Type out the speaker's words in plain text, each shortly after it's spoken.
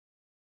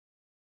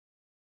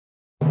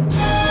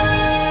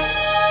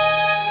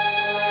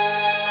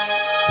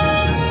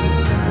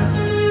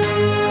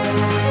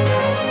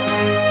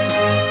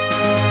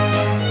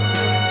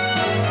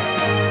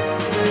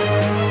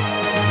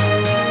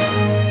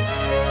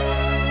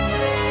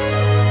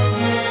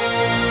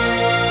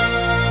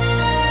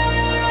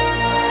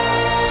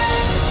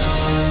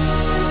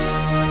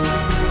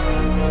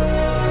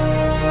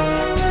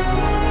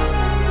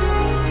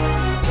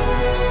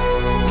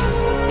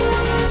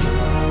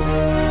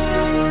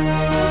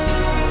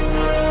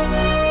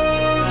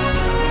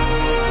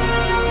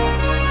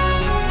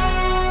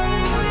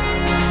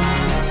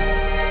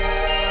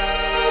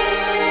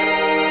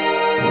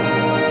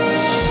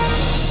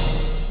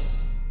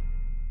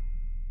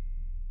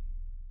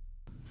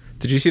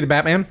Did you see the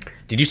Batman?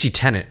 Did you see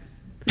Tenet?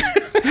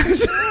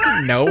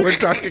 No, we're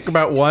talking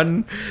about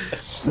one.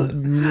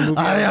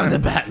 I am the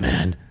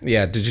Batman.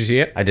 Yeah, did you see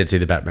it? I did see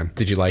the Batman.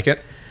 Did you like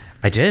it?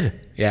 I did.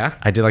 Yeah?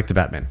 I did like the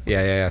Batman.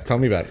 Yeah. Tell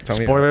me about it. Tell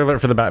me about Spoiler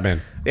alert for the Batman.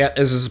 it. Yeah,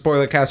 this is a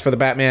spoiler cast for the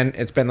Batman.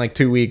 It's been like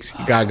 2 weeks.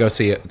 You gotta go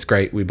see it. It's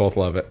great. We both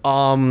love it.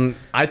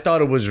 I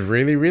thought it was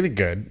really, really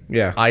good.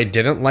 Yeah. I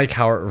didn't like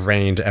how it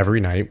rained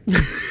every night.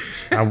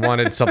 I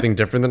wanted something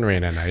different than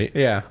rain at night.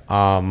 Yeah.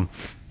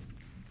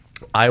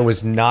 I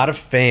was not a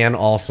fan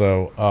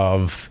also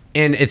of,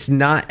 and it's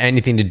not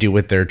anything to do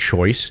with their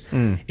choice.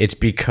 It's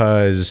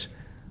because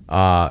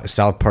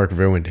South Park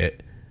ruined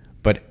it.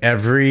 But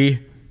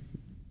every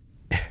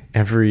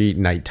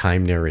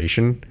nighttime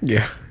narration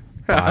Yeah.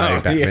 by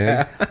Batman,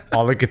 yeah.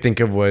 all I could think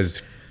of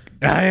was,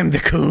 I am the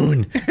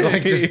Coon.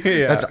 Like just,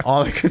 Yeah. That's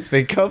all I could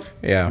think of.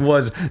 Yeah.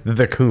 Was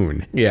the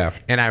Coon. Yeah.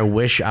 And I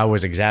wish I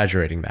was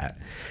exaggerating that.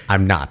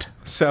 I'm not.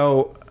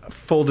 So,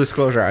 full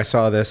disclosure, I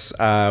saw this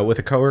with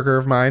a coworker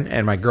of mine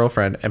and my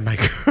girlfriend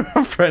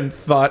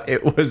thought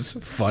it was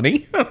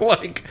funny.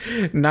 Like,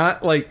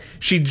 not like,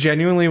 she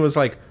genuinely was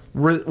like,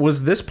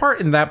 was this part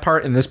and that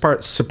part and this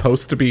part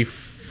supposed to be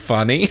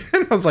funny?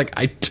 And I was like,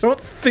 I don't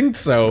think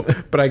so,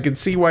 but I can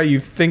see why you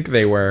think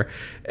they were.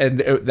 And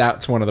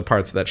that's one of the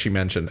parts that she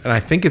mentioned. And I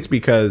think it's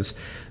because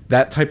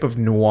that type of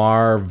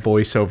noir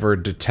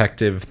voiceover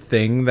detective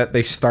thing that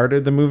they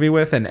started the movie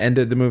with and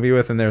ended the movie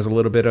with, and there's a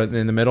little bit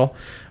in the middle,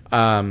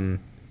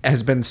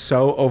 has been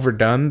so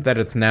overdone that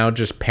it's now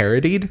just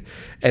parodied,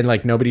 and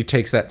like nobody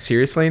takes that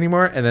seriously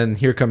anymore. And then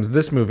here comes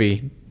this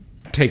movie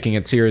taking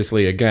it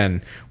seriously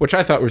again, which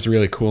I thought was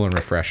really cool and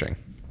refreshing.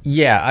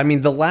 Yeah, I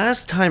mean, the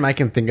last time I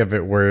can think of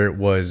it where it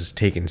was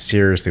taken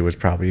seriously was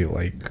probably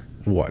like,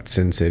 what,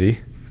 Sin City?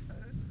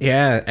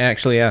 Yeah,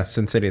 actually, yeah,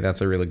 Sin City.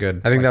 That's a really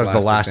good. I think that was the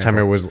last time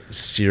example. it was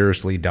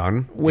seriously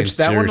done. Which and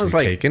that one was seriously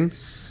like taken.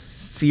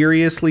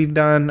 seriously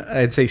done.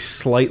 I'd say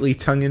slightly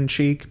tongue in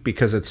cheek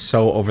because it's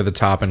so over the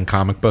top and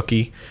comic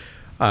booky.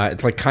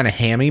 It's like kind of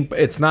hammy, but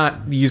it's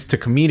not used to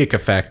comedic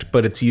effect,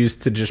 but it's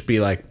used to just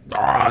be like,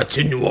 it's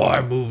a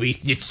noir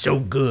movie. It's so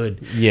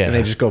good. Yeah. And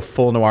they just go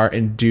full noir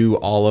and do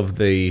all of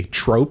the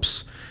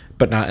tropes,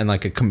 but not in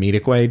like a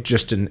comedic way,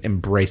 just in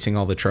embracing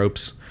all the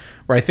tropes.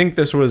 Where I think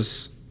this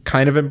was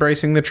kind of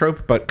embracing the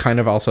trope, but kind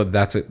of also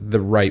that's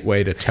the right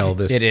way to tell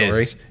this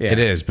story. Yeah. It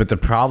is. But the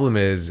problem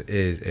is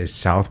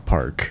South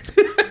Park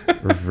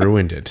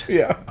ruined it.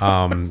 Yeah.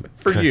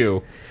 For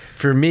you.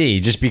 For me,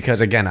 just because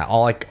again,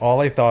 all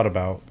I thought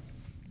about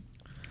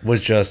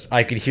was just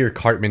I could hear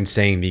Cartman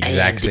saying the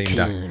exact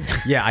same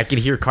yeah, I could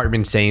hear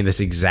Cartman saying this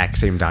exact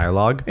same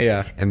dialogue.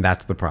 Yeah. And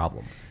that's the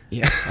problem.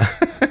 Yeah.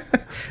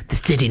 The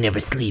city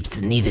never sleeps,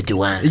 and neither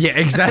do I. Yeah,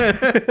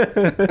 exactly.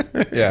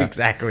 Yeah.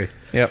 Exactly.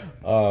 Yep.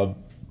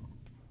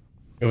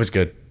 It was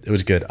good. It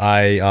was good.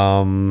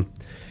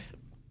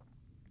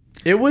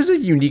 It was a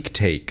unique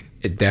take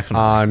It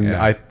definitely. on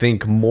yeah. I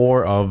think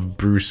more of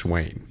Bruce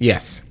Wayne.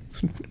 Yes.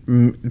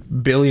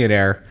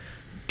 Billionaire,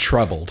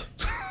 troubled.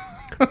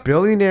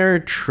 Billionaire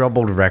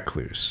troubled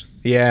recluse.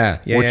 Yeah.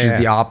 Which is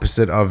the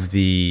opposite of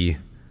the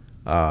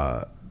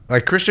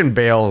like Christian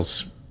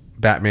Bale's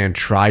Batman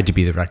tried to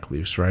be the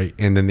recluse, right?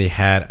 And then they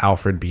had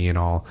Alfred being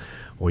all,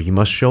 well, you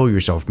must show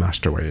yourself,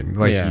 Master Wayne.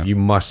 Like you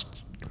must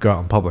go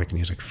out in public. And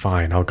he's like,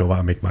 fine, I'll go out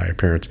and make my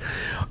appearance.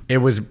 It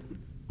was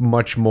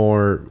much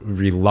more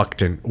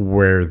reluctant,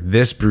 where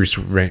this Bruce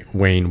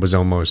Wayne was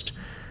almost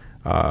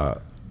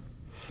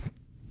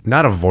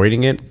not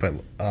avoiding it, but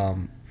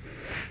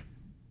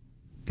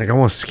like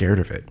almost scared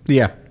of it.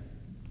 Yeah.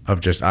 Of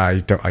just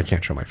I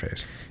can't show my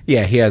face.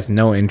 Yeah, he has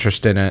no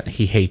interest in it.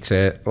 He hates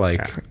it.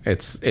 Like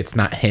it's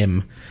not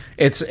him.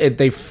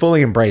 They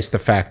fully embrace the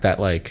fact that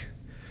like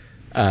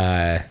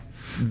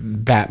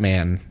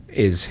Batman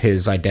is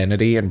his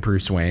identity and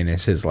Bruce Wayne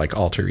is his like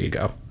alter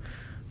ego.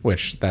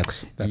 Which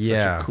that's such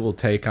a cool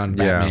take on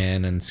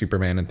Batman and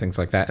Superman and things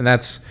like that. And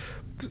that's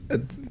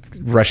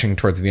rushing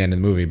towards the end of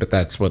the movie, but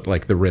that's what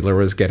like the Riddler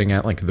was getting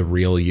at, like the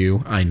real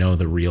you. I know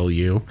the real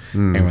you.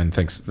 Everyone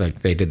thinks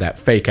like they did that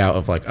fake out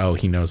of like, oh,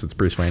 he knows it's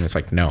Bruce Wayne. It's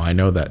like, no, I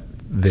know that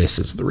this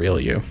is the real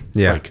you.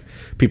 Yeah. Like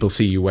people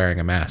see you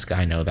wearing a mask.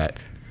 I know that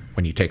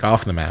when you take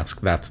off the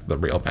mask, that's the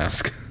real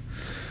mask.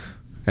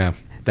 Yeah.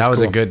 That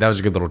was cool. a good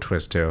little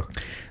twist too.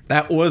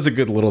 That was a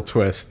good little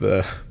twist.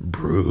 The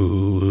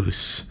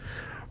Bruce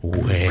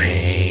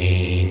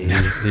Wayne.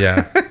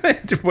 Yeah.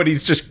 When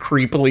he's just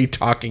creepily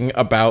talking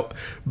about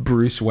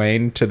Bruce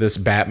Wayne to this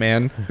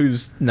Batman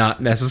who's not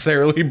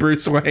necessarily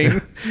Bruce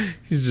Wayne.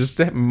 He's just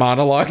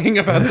monologuing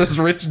about this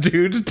rich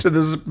dude to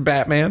this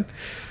Batman.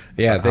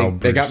 Yeah,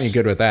 they got me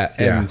good with that.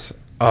 And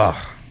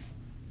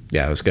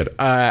yeah, it was good.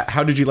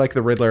 How did you like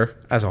the Riddler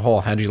as a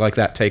whole? How did you like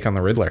that take on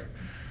the Riddler?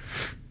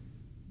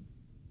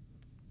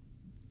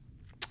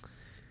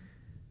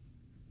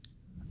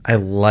 I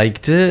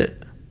liked it.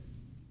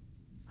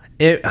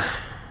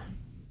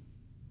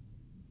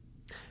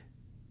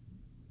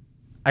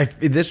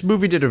 This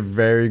movie did a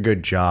very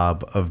good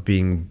job of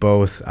being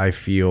both, I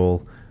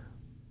feel,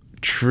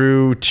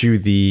 true to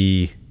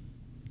the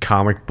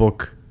comic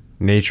book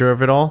nature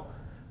of it all,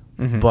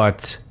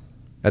 but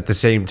at the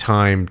same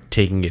time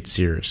taking it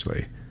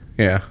seriously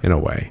Yeah. in a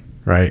way,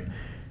 right?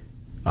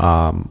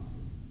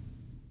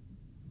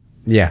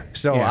 Yeah.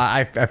 So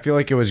Yeah. I feel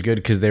like it was good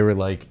because they were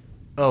like,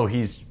 oh,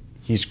 he's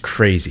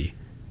crazy,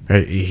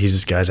 right?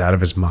 This guy's out of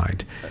his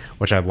mind,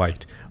 which I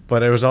liked.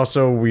 But it was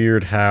also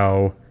weird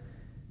how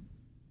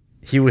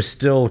he was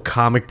still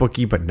comic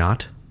booky, but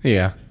not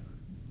Yeah.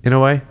 in a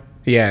way.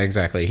 Yeah,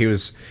 exactly. He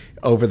was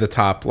over the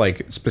top,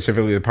 like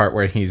specifically the part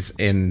where he's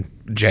in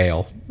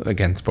jail.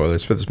 Again,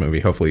 spoilers for this movie.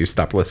 Hopefully you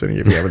stop listening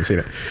if you haven't seen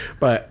it.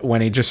 But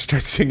when he just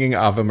starts singing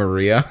Ave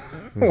Maria,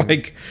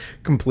 like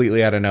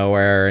completely out of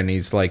nowhere, and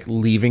he's like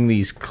leaving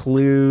these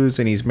clues,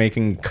 and he's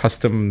making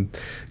custom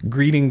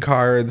greeting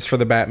cards for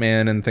the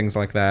Batman and things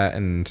like that.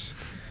 And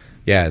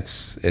yeah,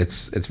 it's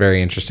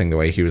very interesting the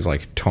way he was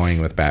like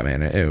toying with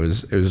Batman. It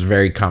was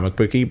very comic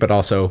booky, but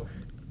also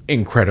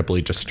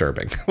incredibly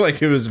disturbing.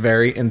 Like it was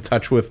very in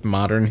touch with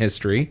modern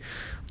history.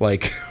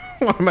 Like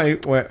when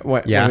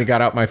we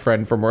got out, my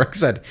friend from work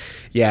said,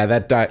 "Yeah,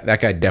 that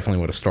guy definitely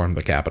would have stormed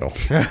the Capitol."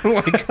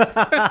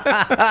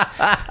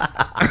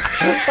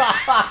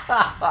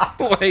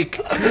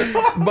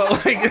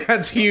 But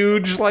that's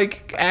huge,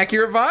 like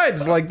accurate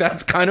vibes. Like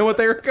that's kind of what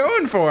they were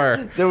going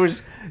for. There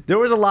was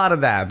a lot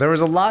of that. There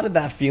was a lot of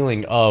that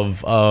feeling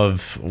of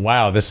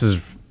wow, this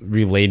is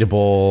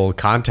relatable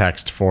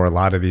context for a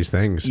lot of these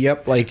things.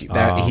 Yep, like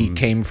that he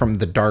came from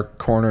the dark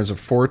corners of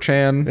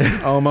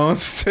 4chan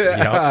almost.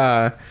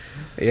 Yep.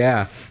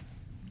 Yeah.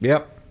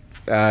 Yep.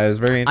 It was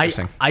very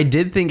interesting. I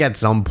did think at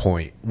some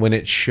point when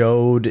it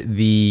showed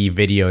the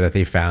video that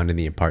they found in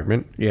the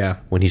apartment, Yeah.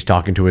 when he's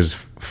talking to his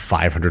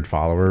 500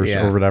 followers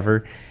Yeah. or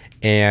whatever,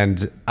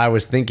 and I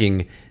was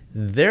thinking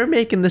they're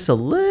making this a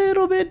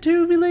little bit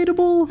too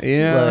relatable.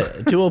 Yeah.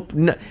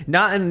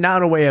 Not in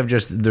a way of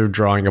just they're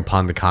drawing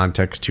upon the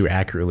context too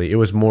accurately. It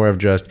was more of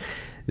just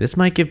this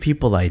might give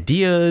people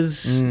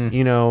ideas.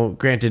 You know,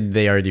 granted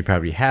they already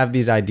probably have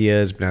these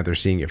ideas, but now they're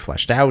seeing it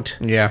fleshed out.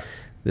 Yeah.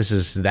 This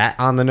is that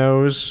on the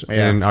nose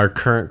in our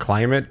current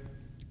climate.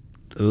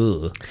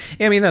 Ugh.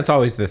 Yeah, I mean, that's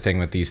always the thing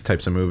with these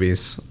types of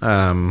movies.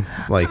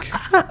 Like,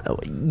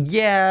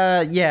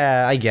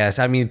 Yeah, I guess.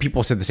 I mean,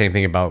 people said the same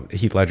thing about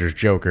Heath Ledger's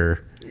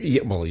Joker,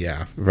 yeah, well,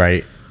 yeah.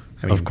 right?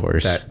 I mean, of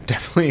course. that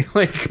definitely,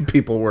 like,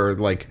 people were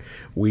like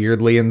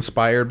weirdly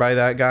inspired by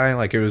that guy.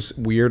 Like, it was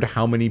weird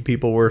how many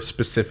people were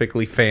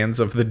specifically fans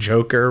of the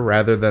Joker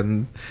rather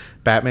than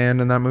Batman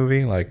in that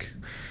movie. Like,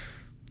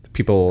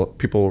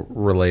 people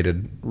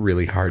related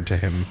really hard to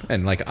him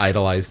and like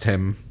idolized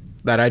him.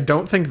 That I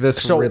don't think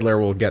this Riddler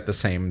will get the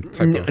same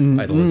type of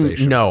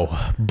idolization. No,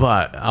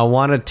 but I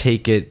want to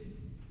take it.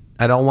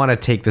 I don't want to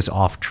take this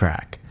off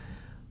track.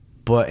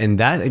 But in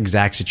that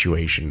exact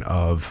situation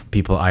of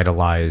people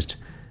idolized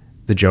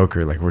the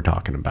Joker, like we're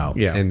talking about,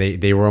 Yeah. and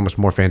they were almost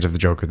more fans of the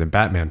Joker than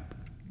Batman.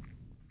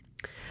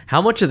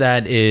 How much of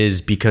that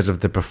is because of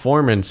the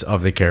performance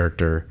of the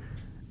character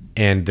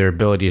and their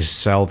ability to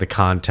sell the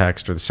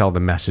context or to sell the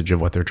message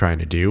of what they're trying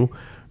to do,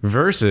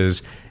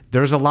 versus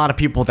there's a lot of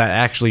people that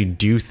actually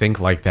do think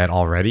like that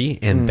already,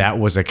 and that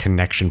was a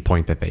connection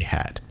point that they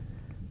had.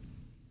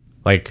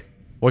 Like,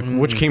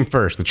 which came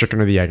first, the chicken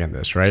or the egg in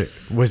this, right?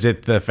 Was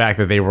it the fact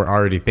that they were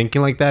already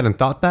thinking like that and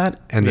thought that,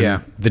 and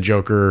then the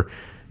Joker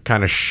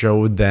kind of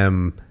showed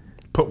them,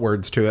 Put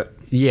words to it.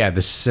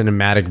 the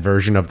cinematic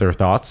version of their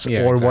thoughts?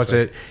 Yeah, or was exactly.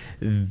 it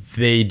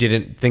they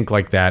didn't think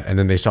like that, and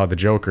then they saw the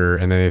Joker,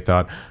 and then they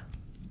thought,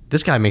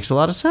 this guy makes a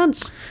lot of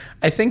sense?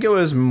 I think it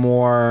was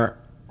more.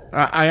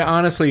 I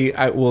honestly,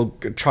 I will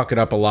chalk it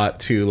up a lot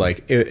to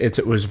like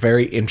it was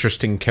very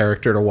interesting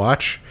character to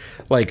watch.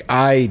 Like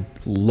I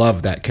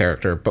love that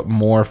character, but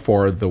more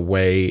for the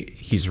way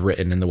he's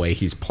written and the way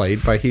he's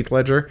played by Heath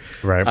Ledger.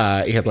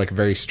 Right. He had like a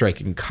very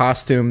striking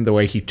costume. The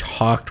way he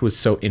talked was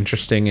so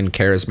interesting and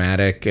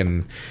charismatic,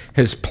 and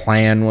his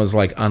plan was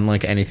like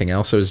unlike anything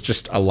else. It was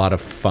just a lot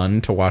of fun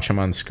to watch him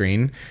on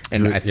screen,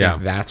 and I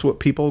think that's what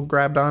people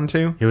grabbed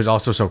onto. He was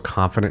also so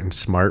confident and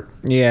smart.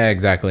 Yeah,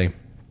 exactly.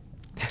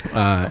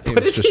 What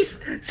did he?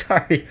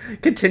 Sorry,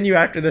 continue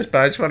after this.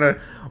 But I just want to.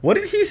 What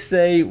did he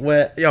say?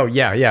 When? Oh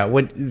yeah.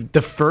 When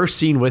the first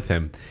scene with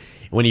him,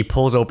 when he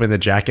pulls open the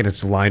jacket,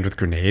 it's lined with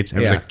grenades. And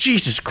I was like,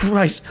 Jesus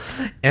Christ!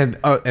 And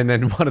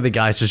then one of the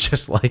guys is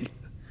just like,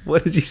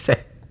 what does he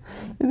say?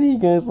 And then he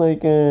goes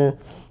like, "What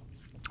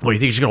do you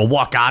think she's gonna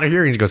walk out of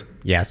here?" And he goes,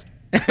 "Yes."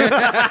 Yeah.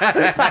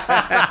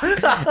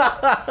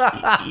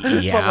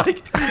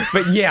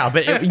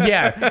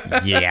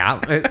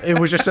 It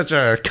was just such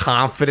a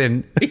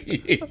confident.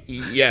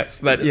 Yes,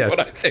 that is what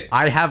I think.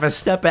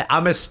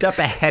 I'm a step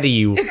ahead of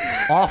you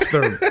off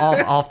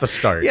the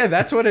start. Yeah,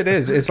 that's what it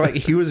is. It's like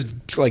he was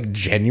like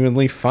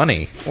genuinely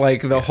funny.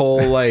 Like the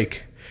whole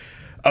like,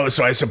 oh,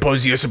 so I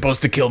suppose you're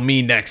supposed to kill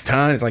me next,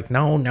 huh? It's like,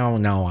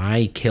 no,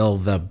 I kill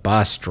the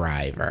bus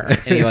driver. And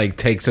he like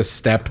takes a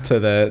step to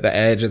the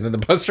edge, and then the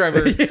bus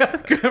driver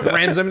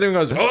rams him and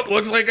goes, oh, it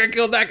looks like I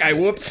killed that guy.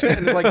 Whoops.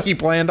 And like he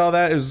planned all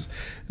that. It was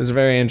a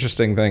very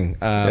interesting thing.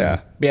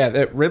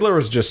 That Riddler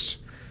was just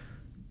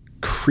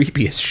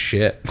creepy as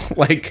shit.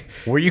 Like,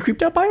 were you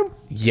creeped out by him?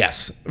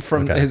 Yes,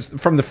 from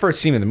the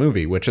first scene in the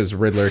movie, which is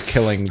Riddler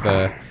killing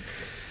the.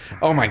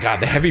 Oh my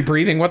god, the heavy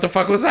breathing! What the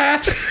fuck was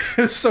that?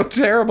 It was so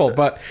terrible.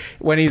 But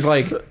when he's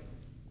like,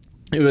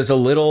 it was a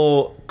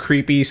little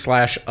creepy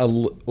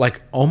 /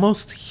 like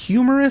almost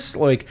humorous.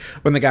 Like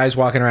when the guy's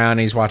walking around and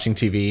he's watching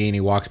TV and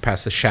he walks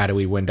past the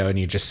shadowy window and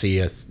you just see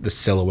the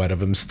silhouette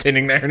of him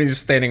standing there and he's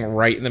standing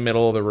right in the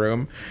middle of the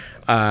room.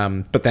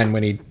 But then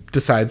when he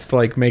decides to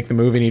like make the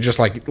movie and he just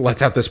like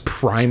lets out this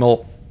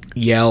primal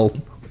yell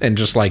and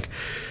just like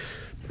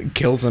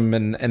kills him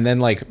and then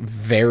like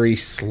very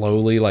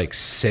slowly like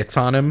sits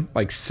on him,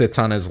 like sits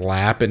on his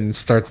lap and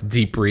starts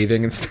deep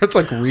breathing and starts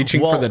like reaching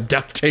for the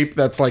duct tape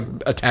that's like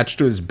attached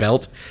to his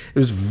belt. It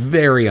was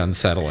very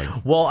unsettling.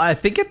 Well, I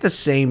think at the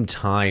same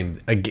time,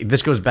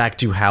 this goes back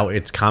to how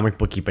it's comic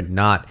booky, but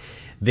not.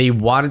 They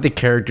wanted the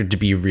character to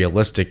be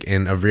realistic,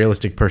 and a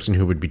realistic person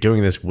who would be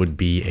doing this would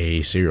be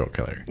a serial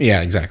killer.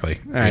 Yeah, exactly.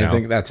 I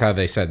think that's how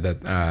they said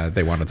that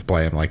they wanted to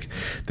play him. Like,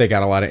 they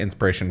got a lot of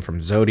inspiration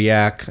from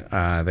Zodiac.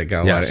 They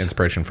got a lot of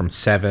inspiration from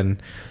Seven.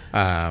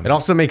 It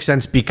also makes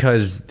sense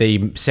because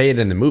they say it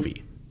in the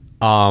movie.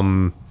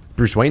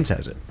 Bruce Wayne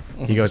says it.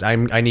 He goes, I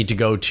need to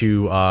go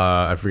to,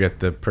 I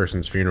forget the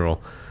person's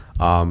funeral.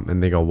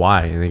 And they go,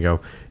 why? And they go,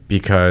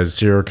 because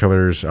serial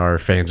killers are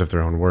fans of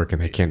their own work, and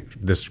they can't.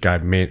 This guy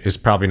is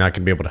probably not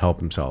going to be able to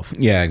help himself.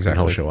 Yeah, exactly.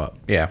 And he'll show up.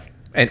 Yeah,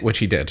 and which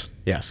he did.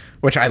 Yes.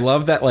 Which I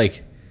love that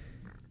like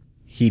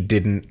he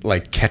didn't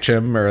like catch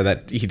him or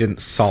that he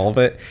didn't solve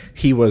it.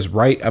 He was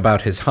right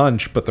about his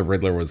hunch, but the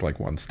Riddler was like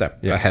one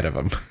step ahead of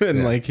him.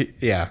 And like, it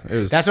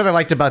was. That's what I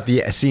liked about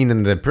the scene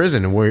in the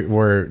prison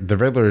where the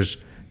Riddler's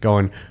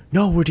going,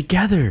 "No, we're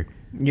together.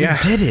 Yeah.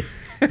 We did it.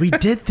 We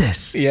did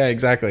this. Yeah,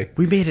 exactly.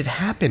 We made it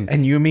happen.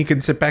 And you and me can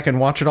sit back and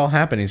watch it all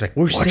happen. He's like,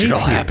 we're watch safe it all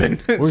here. happen.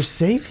 We're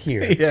safe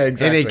here. Yeah,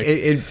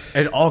 exactly. And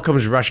it all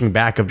comes rushing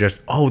back of just,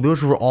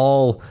 those were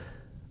all.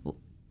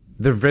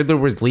 The Riddler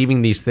was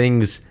leaving these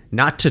things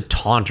not to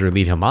taunt or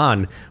lead him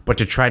on, but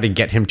to try to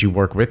get him to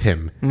work with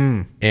him.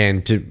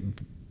 And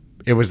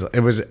it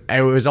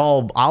was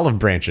all olive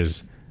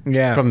branches.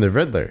 Yeah. From the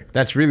Riddler.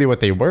 That's really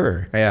what they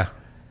were. Yeah.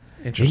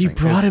 He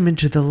brought him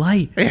into the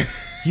light.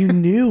 You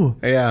knew.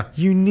 Yeah.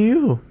 You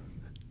knew.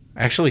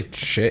 Actually,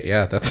 shit,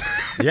 yeah, that's...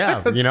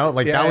 Yeah, that was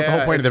the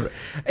whole point of the...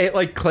 It,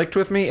 like, clicked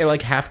with me. It,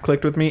 like, half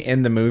clicked with me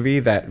in the movie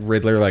that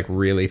Riddler, like,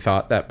 really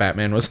thought that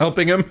Batman was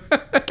helping him.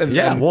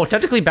 Well,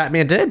 technically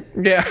Batman did.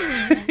 Yeah.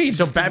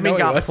 So Batman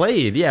got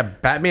played. Yeah,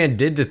 Batman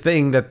did the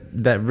thing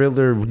that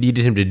Riddler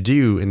needed him to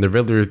do, and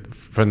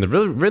from the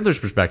Riddler's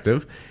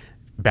perspective...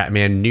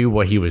 Batman knew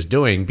what he was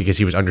doing because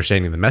he was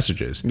understanding the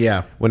messages.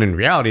 Yeah. When in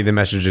reality, the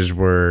messages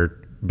were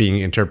being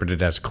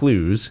interpreted as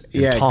clues.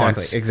 And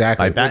taunts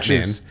exactly. By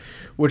Batman.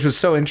 Which was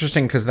so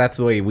interesting because that's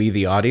the way we,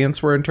 the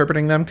audience, were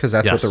interpreting them because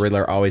that's what the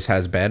Riddler always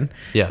has been.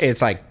 Yes.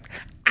 It's like,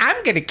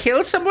 I'm going to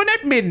kill someone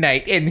at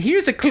midnight and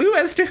here's a clue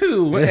as to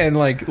who. And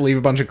like leave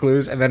a bunch of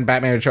clues. And then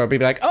Batman would show up and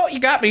be like, oh, you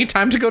got me.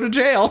 Time to go to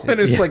jail. And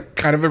it's like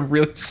kind of a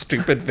really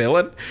stupid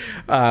villain.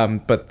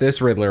 But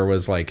this Riddler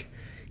was like,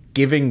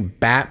 giving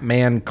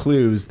Batman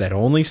clues that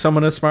only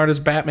someone as smart as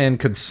Batman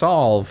could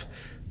solve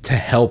to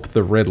help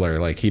the Riddler.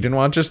 Like, he didn't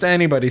want just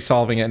anybody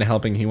solving it and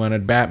helping. He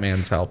wanted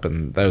Batman's help,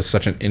 and that was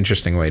such an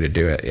interesting way to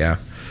do it, yeah.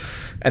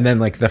 And then,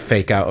 like, the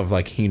fake out of,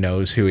 like, he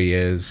knows who he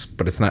is,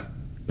 but it's not...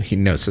 He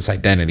knows his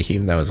identity. He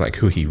knows, like,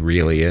 who he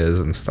really is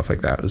and stuff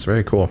like that. It was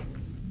very cool.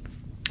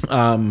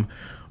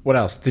 What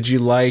else? Did you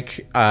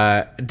like...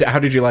 how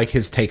did you like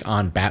his take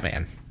on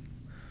Batman?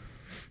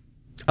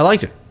 I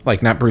liked it.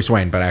 Like, not Bruce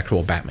Wayne, but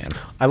actual Batman.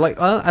 I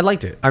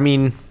liked it. I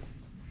mean,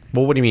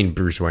 well, what do you mean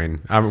Bruce Wayne?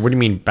 What do you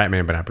mean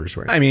Batman, but not Bruce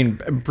Wayne? I mean,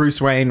 Bruce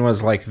Wayne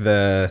was like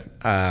the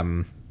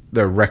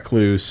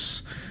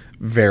recluse,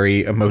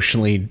 very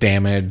emotionally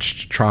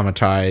damaged,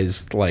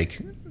 traumatized, like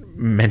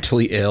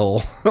mentally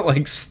ill,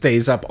 like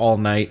stays up all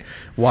night,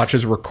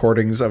 watches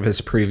recordings of his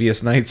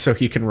previous nights so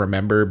he can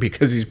remember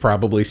because he's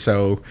probably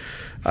so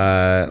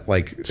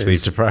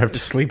sleep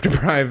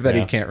deprived that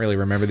he can't really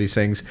remember these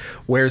things.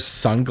 Wears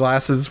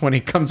sunglasses when he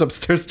comes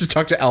upstairs to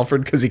talk to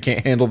Alfred because he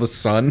can't handle the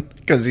sun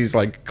because he's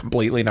like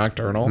completely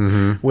nocturnal,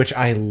 which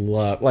I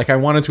love. Like, I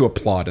wanted to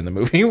applaud in the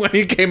movie when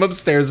he came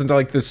upstairs into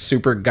like this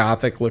super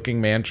gothic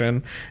looking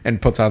mansion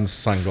and puts on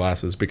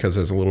sunglasses because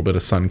there's a little bit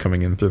of sun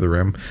coming in through the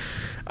room.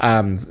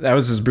 That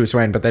was his Bruce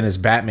Wayne, but then his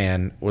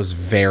Batman was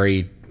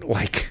very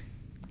like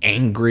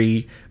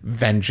angry,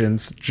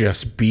 vengeance,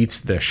 just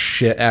beats the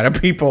shit out of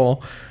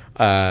people,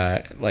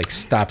 like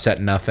stops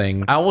at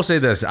nothing. I will say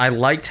this: I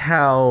liked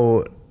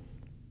how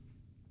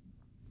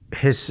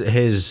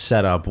his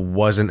setup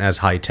wasn't as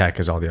high tech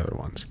as all the other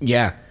ones.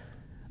 Yeah.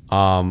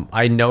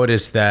 I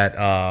noticed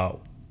that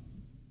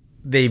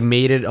they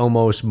made it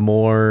almost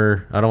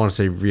more, I don't want to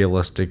say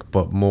realistic,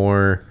 but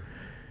more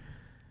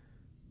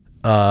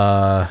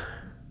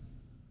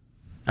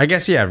I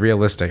guess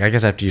realistic. I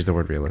guess I have to use the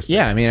word realistic.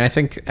 Yeah, I mean, I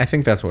think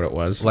that's what it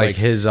was. Like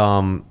his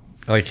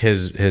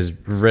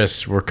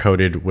wrists were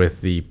coated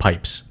with the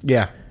pipes.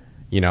 Yeah.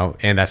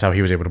 And that's how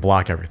he was able to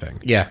block everything.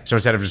 Yeah. So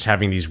instead of just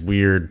having these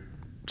weird,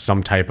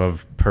 some type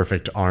of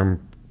perfect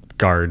arm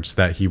guards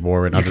that he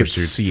wore in You other could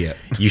suits. see it.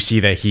 You see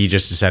that he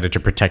just decided to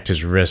protect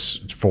his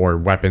wrists for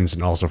weapons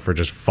and also for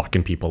just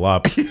fucking people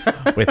up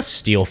with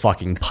steel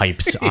fucking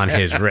pipes on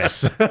his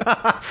wrists.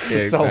 So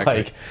exactly.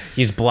 like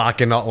he's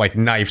blocking all like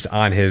knives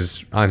on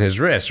his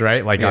wrists,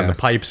 right? Like on Yeah. the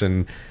pipes,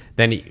 and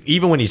then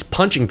even when he's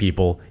punching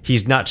people,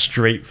 he's not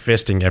straight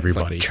fisting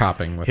everybody.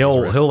 chopping with his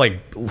he'll wrists. he'll like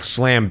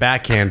slam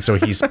backhand, so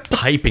he's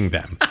piping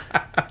them.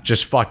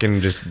 Just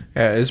fucking just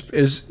Yeah,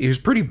 he was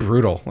pretty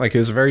brutal. Like, it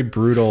was very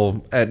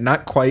brutal.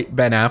 Not quite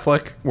Ben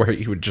Affleck, where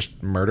he would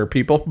just murder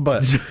people,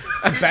 but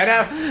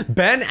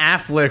Ben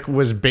Affleck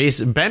was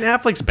Ben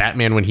Affleck's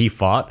Batman when he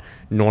fought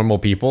normal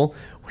people.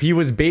 He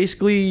was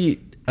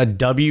basically a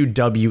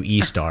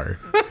WWE star,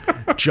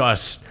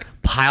 just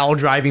pile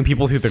driving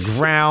people through the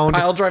ground,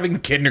 pile driving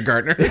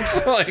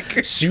kindergartners, like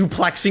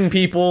suplexing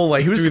people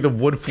like through the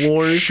wood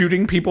floors.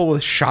 shooting people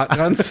with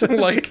shotguns.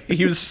 Like,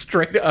 he was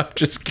straight up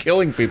just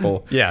killing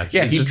people. Yeah,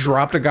 yeah. he's He just-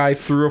 dropped a guy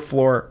through a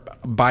floor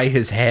by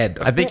his head.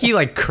 I think he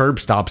like curb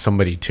stomped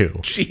somebody too.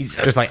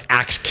 Jesus. Just like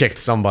axe kicked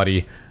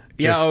somebody.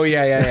 Yeah. Just- Oh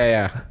yeah.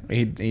 Yeah.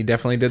 He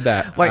definitely did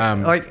that. like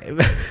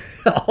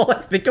all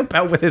I think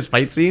about with his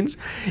fight scenes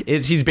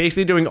is he's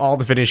basically doing all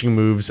the finishing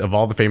moves of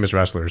all the famous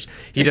wrestlers.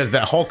 He does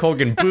that Hulk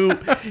Hogan boot.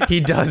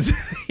 He does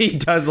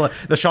like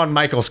the Shawn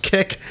Michaels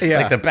kick, Yeah.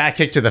 like the back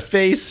kick to the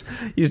face.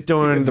 He's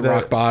doing The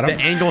rock bottom.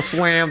 the angle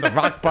slam, the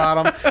rock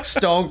bottom,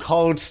 Stone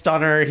Cold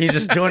Stunner. He's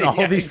just doing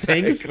all these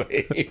things.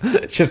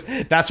 Just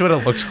that's what it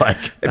looks like.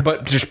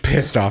 but just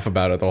pissed off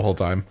about it the whole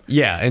time.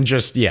 Yeah, and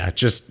just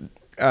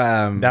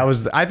that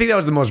was I think that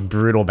was the most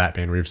brutal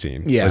Batman we've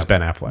seen. Yeah, was Ben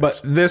Affleck. But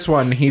this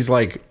one, he's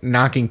like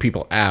knocking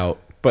people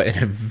out, but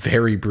in a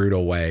very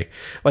brutal way.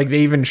 Like, they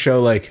even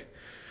show like,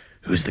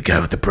 who's the guy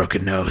with the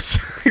broken nose?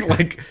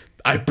 Like,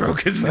 I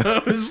broke his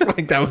nose.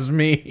 Like, that was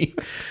me.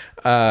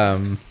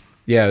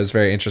 Yeah, it was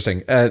very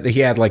interesting.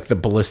 He had like the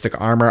ballistic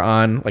armor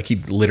on. Like, he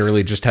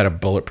literally just had a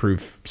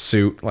bulletproof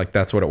suit. Like,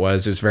 that's what it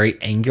was. It was very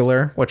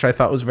angular, which I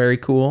thought was very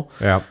cool.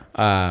 Yeah.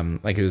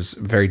 Like, it was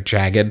very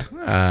jagged.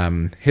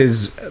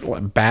 His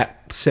bat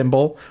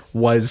symbol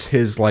was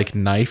his like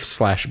knife /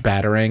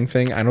 batarang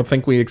thing. I don't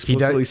think we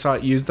explicitly saw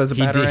it used as a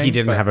batarang. He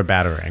didn't but, have a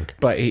batarang.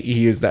 but he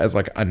used that as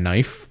like a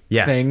knife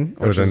Yes, thing,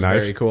 it was which a is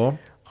knife. very cool.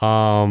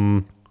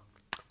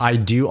 I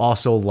do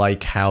also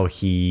like how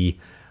he,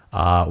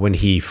 when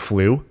he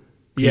flew,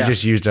 he Yeah.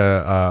 just used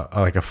a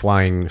like a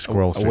flying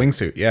squirrel suit.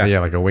 wingsuit, yeah. Yeah,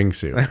 like a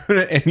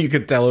wingsuit. And you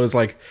could tell it was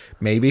like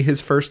maybe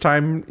his first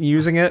time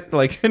using it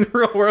like in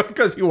real world,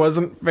 because he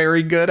wasn't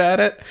very good at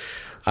it.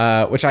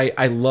 Which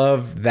I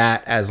love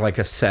that as like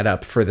a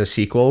setup for the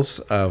sequels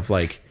of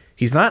like,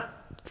 he's not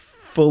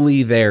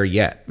fully there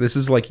yet. This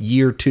is like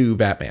year 2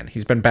 Batman.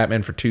 He's been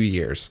Batman for 2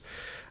 years.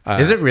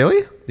 Is it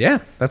really? Yeah,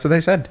 that's what they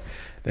said.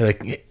 They're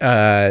like,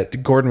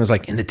 Gordon was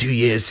like, in the 2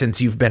 years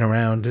since you've been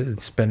around,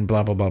 it's been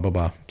blah, blah, blah, blah,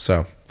 blah.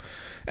 So,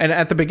 and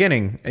at the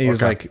beginning, he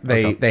was Okay,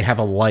 like, they have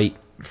a light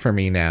for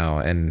me now.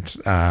 And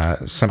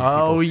some people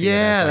Oh, see it yeah,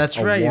 as, like, that's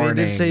a right. They did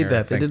warning say or a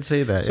that. They thing. did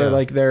say that, So yeah.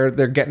 like they're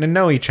getting to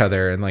know each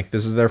other, and like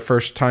this is their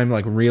first time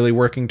like really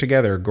working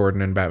together,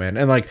 Gordon and Batman.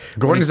 And like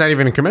Gordon's not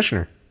even a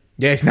commissioner.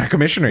 yeah, he's not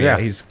commissioner yet.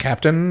 Yeah. He's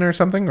captain or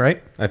something,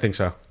 right? I think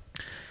so.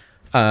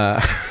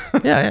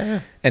 Yeah.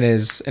 And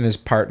his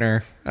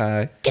partner,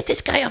 Get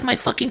this guy off my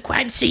fucking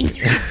crime scene.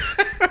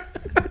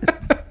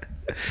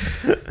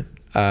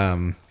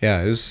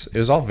 yeah, it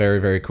was all very,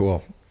 very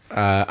cool.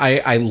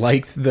 I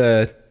liked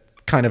the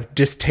kind of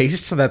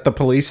distaste that the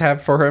police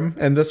have for him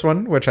in this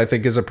one, which I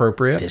think is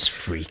appropriate. This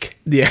freak.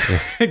 Yeah,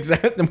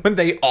 exactly. When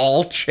they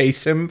all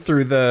chase him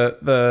through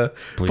the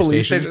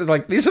police station? station,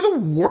 like, these are the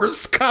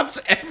worst cops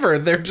ever.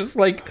 They're just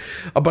like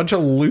a bunch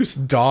of loose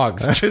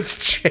dogs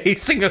just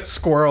chasing a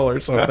squirrel or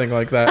something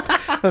like that.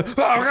 Oh,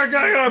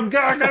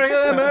 gotta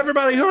get him,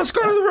 everybody, let's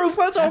go to the roof.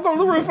 Let's all go to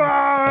the roof.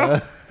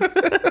 Ah!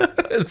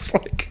 It's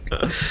like,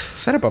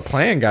 set up a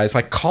plan, guys.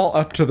 Like, call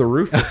up to the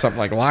roof or something.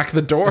 Like, lock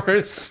the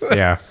doors.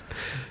 Yeah.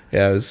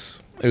 Yeah, it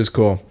was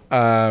cool.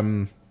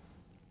 The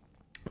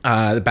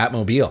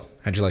Batmobile.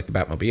 How'd you like the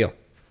Batmobile?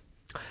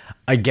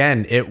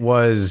 Again, it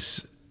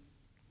was.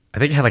 I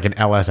think it had like an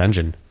LS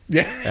engine.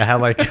 Yeah. It had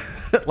like,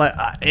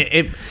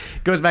 it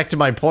goes back to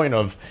my point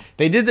of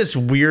they did this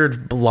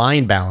weird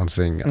line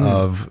balancing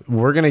of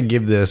we're gonna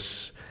give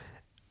this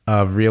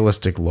a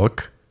realistic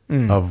look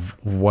of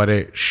what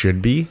it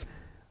should be,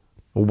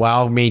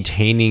 while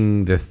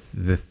maintaining the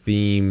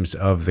themes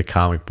of the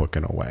comic book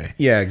in a way.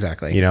 Yeah,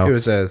 exactly. You know? It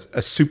was a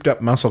souped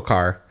up muscle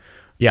car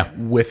Yeah,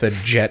 with a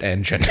jet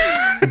engine.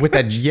 with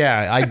that.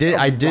 Yeah, I did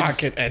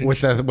rocket engine.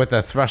 with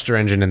the thruster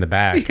engine in the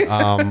back.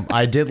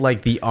 I did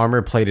like the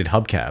armor plated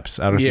hubcaps.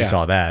 I don't know if you Yeah.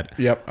 saw that.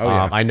 Yep. Oh,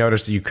 yeah. I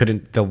noticed that you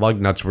couldn't. The lug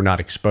nuts were not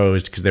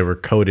exposed because they were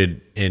coated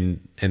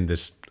in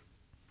this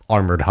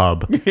armored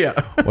hub. Yeah.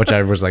 Which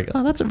I was like,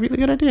 oh, that's a really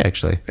good idea,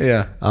 actually.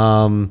 Yeah.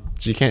 So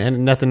you can't,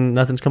 and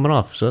nothing's coming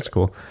off, so that's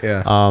cool.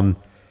 Yeah.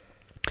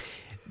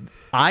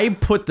 I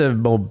put the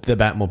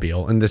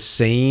Batmobile in the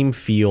same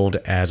field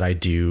as I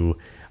do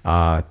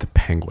the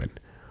Penguin,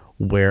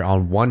 where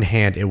on one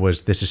hand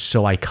this is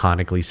so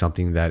iconically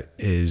something that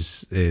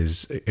is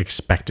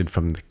expected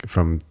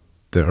from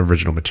the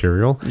original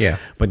material. Yeah.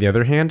 But on the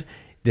other hand,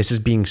 this is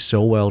being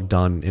so well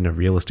done in a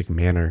realistic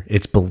manner.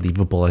 It's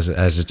believable as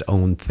its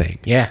own thing.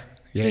 Yeah.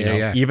 You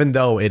know? Even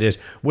though it is,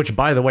 which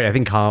by the way, I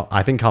think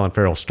Colin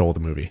Farrell stole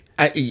the movie.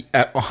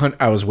 I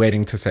was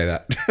waiting to say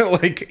that.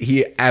 Like,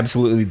 he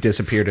absolutely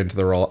disappeared into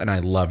the role, and I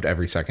loved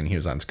every second he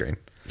was on screen.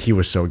 He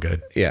was so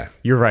good. Yeah.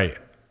 You're right.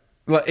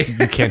 Like,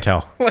 You can't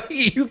tell. like,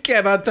 you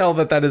cannot tell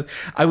that is.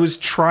 I was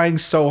trying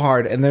so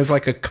hard, and there's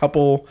like a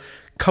couple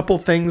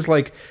things,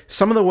 like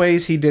some of the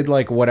ways he did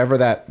like whatever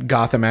that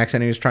Gotham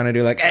accent he was trying to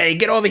do, like, hey,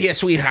 get over here,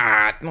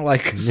 sweetheart.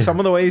 Like some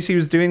of the ways he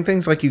was doing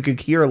things, like you could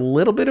hear a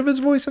little bit of his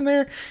voice in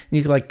there, and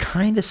you could like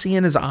kind of see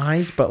in his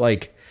eyes, but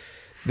like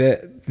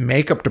the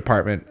makeup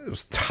department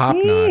was top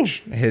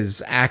notch.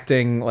 His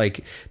acting,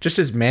 like just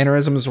his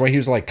mannerisms, the way he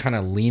was like kind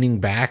of leaning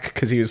back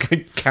because he was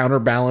like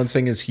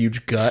counterbalancing his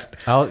huge gut.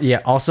 Oh yeah.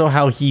 Also,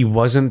 how he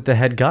wasn't the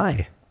head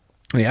guy.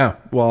 Yeah,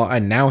 well,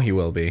 and now he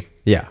will be.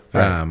 Yeah.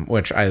 Right.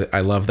 Which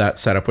I love that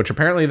setup. Which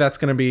apparently that's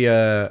going to be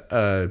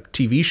a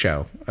TV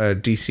show, a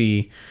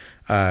DC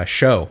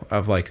show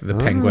of like the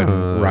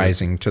Penguin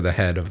rising to the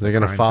head of the. They're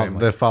gonna crime follow. family.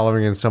 They're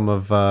following in some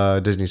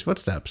of Disney's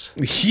footsteps.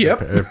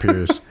 Yep, It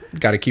appears.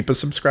 got to keep us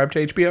subscribed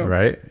to HBO.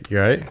 Right.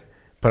 You're right.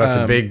 Put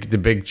out the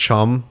big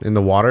chum in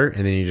the water,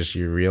 and then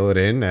you reel it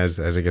in as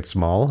it gets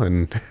small,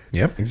 and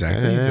Yep,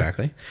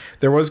 exactly.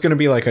 There was going to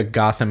be like a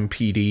Gotham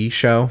PD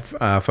show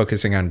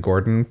focusing on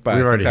Gordon, but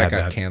We've I already think that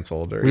had got that.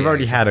 canceled. we've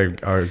already had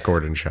a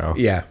Gordon show.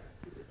 Yeah.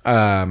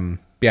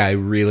 Yeah, I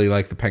really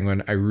like the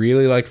Penguin. I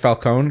really like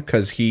Falcone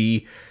because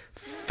he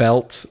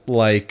felt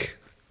like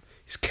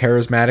he's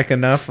charismatic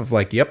enough of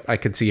like, yep, I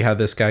could see how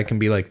this guy can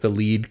be like the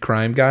lead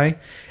crime guy.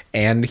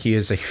 And he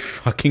is a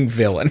fucking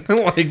villain.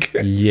 Like,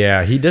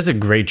 Yeah, he does a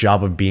great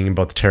job of being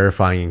both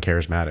terrifying and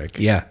charismatic.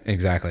 yeah,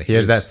 exactly. He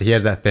has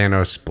that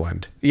Thanos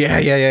blend. Yeah.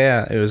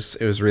 It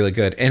was really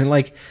good. And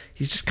like,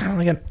 he's just kind of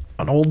like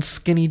an old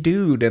skinny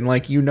dude, and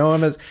like, you know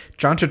him as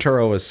John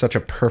Turturro was such a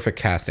perfect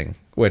casting.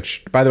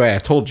 Which, by the way, I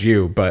told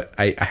you, but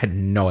I had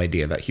no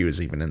idea that he was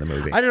even in the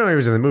movie. I didn't know he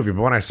was in the movie,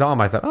 but when I saw him,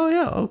 I thought, oh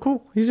yeah, oh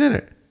cool, he's in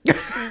it.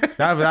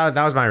 that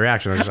was my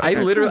reaction. I was just like,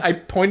 I literally I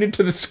pointed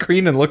to the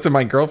screen and looked at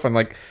my girlfriend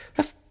like,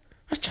 that's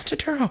John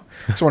Turturro.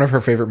 It's one of her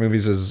favorite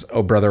movies is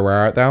Oh Brother Where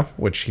Art Thou,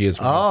 which he is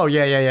Oh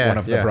yeah. one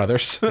of the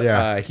brothers.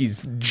 Yeah.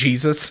 He's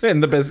Jesus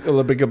in the Big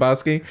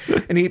Lebowski,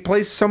 and he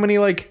plays so many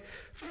like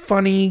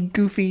funny,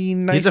 goofy,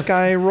 nice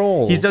guy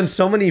roles. He's done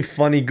so many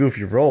funny,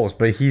 goofy roles,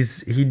 but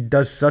he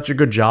does such a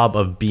good job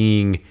of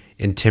being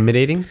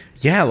intimidating.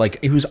 Yeah, like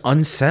it was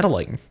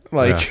unsettling.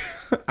 Like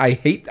I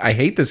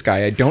hate this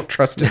guy. I don't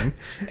trust him,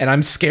 and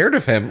I'm scared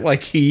of him.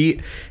 Like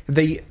they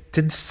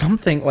did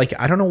something, like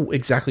I don't know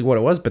exactly what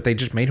it was, but they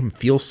just made him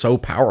feel so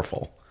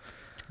powerful.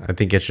 I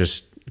think it's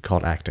just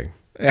called acting.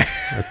 I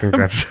think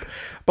that's.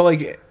 But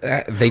like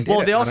they did.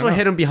 Well, it. they I also don't know.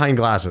 hit him behind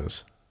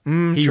glasses.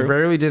 He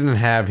rarely didn't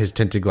have his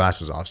tinted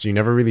glasses off, so you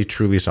never really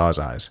truly saw his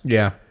eyes.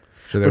 Yeah.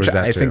 So there Which was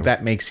that I too. think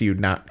that makes you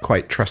not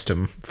quite trust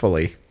him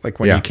fully. Like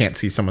when Yeah. you can't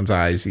see someone's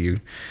eyes, you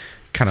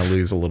kind of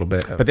lose a little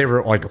bit. But they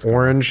were like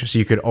orange, so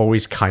you could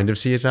always kind of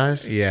see his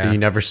eyes. Yeah. But you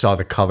never saw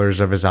the colors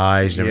of his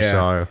eyes. You never Yeah.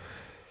 saw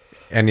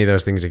any of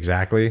those things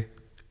exactly.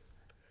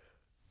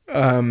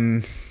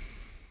 Yeah,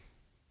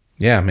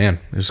 man,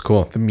 it was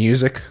cool. The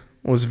music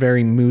was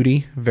very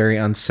moody, very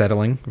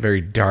unsettling,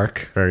 very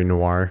dark. Very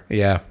noir.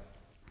 Yeah.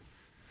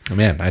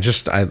 Man,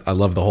 I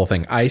love the whole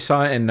thing. I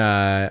saw it in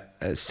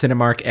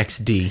Cinemark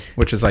XD,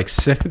 which is like,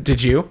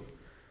 did you?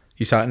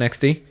 You saw it in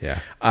XD? Yeah.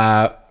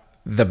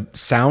 The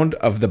sound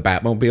of the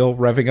Batmobile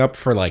revving up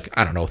for like,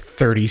 I don't know,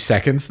 30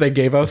 seconds they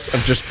gave us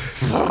of just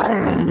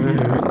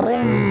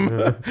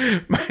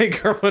my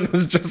girlfriend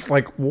was just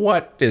like,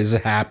 what is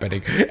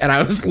happening? And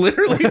I was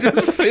literally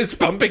just fist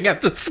bumping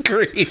at the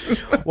screen.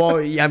 Well,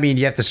 I mean,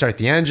 you have to start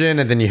the engine,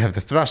 and then you have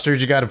the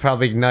thrusters you got to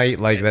probably ignite.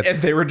 Like that's.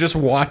 And they were just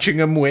watching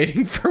him,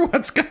 waiting for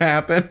what's gonna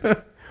happen.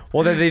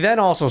 Well, they then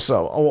also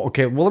saw. Oh,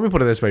 okay. Well, let me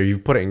put it this way: if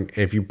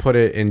you put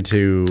it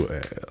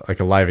into like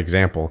a live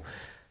example,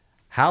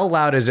 how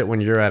loud is it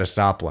when you're at a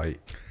stoplight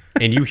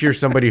and you hear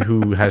somebody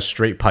who has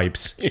straight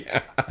pipes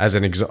as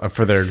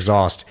for their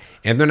exhaust,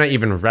 and they're not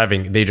even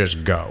revving; they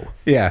just go.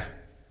 Yeah.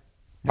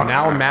 And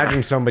now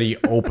imagine somebody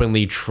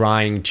openly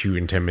trying to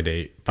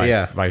intimidate by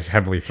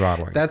heavily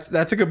throttling. That's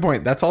a good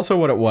point. That's also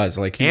what it was.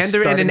 Like, he was And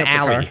they're in starting an up the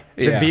car. alley.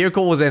 The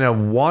vehicle was in a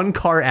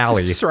one-car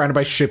alley. surrounded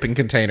by shipping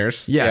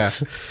containers.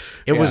 Yes.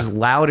 It was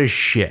loud as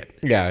shit.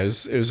 Yeah, it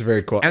was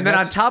very cool. And then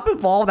on top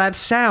of all that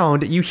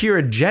sound, you hear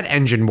a jet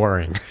engine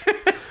whirring.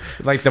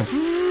 Like the...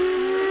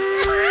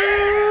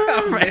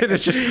 And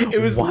it's just, it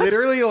was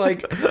literally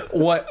like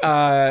what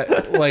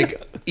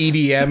like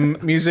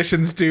EDM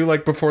musicians do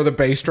like before the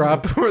bass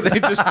drop, where they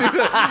just do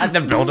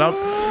the build-up.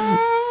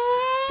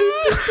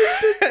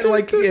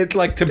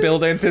 like to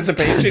build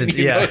anticipation. You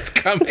know Yeah. it's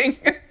coming.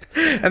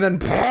 And then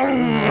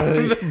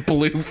the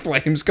blue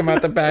flames come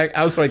out the back.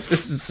 I was like,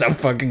 this is so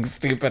fucking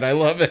stupid. I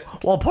love it.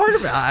 Well, part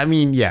of it, I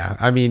mean, yeah.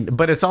 I mean,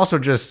 but it's also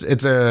just,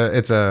 it's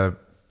a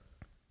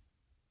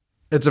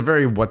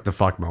very what the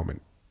fuck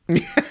moment.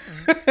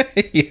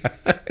 Yeah.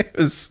 It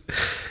was,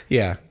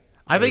 yeah.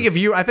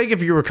 I think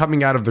if you were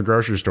coming out of the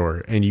grocery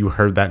store and you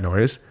heard that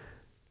noise,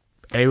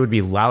 it would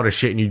be loud as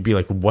shit, and you'd be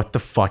like, "What the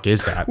fuck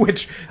is that?"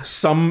 Which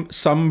some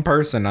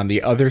person on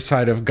the other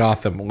side of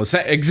Gotham was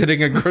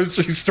exiting a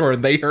grocery store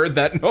and they heard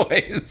that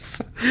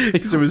noise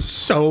because it was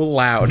so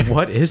loud.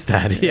 What is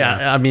that?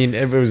 Yeah, I mean,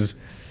 it was.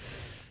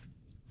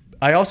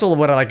 I also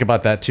what I like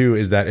about that too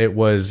is that it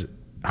was,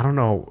 I don't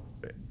know,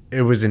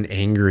 it was an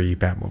angry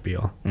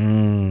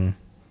Batmobile.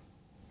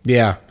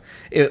 Yeah.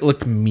 It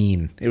looked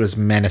mean. It was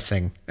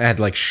menacing. It had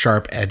like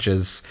sharp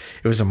edges.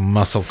 It was a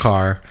muscle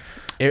car.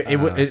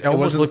 It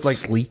almost looked like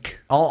sleek.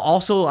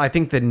 Also, I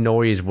think the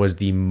noise was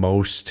the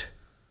most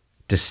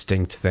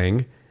distinct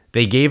thing.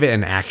 They gave it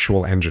an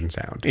actual engine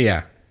sound.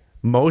 Yeah.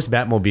 Most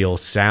Batmobiles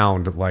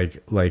sound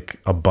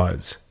like a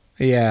buzz.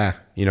 Yeah.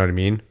 You know what I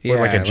mean? Yeah, Or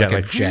like a jet,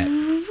 like a jet.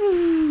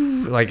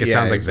 Like it Yeah,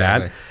 sounds like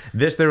exactly. that.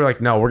 This, they were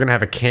like, no, we're gonna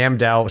have a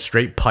cammed out,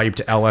 straight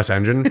piped LS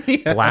engine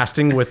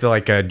blasting with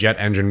like a jet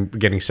engine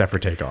getting set for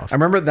takeoff. I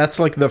remember that's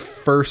like the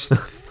first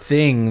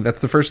thing,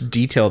 that's the first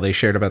detail they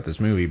shared about this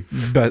movie.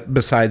 But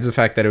besides the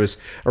fact that it was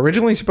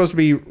originally supposed to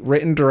be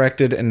written,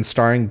 directed, and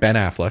starring Ben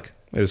Affleck.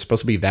 It was supposed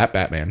to be that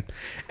Batman.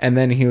 And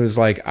then he was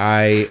like,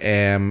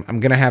 I'm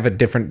going to have a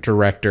different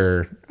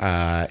director.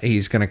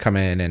 He's going to come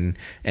in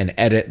and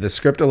edit the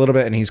script a little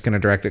bit, and he's going to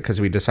direct it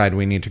because we decided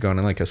we need to go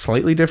in like a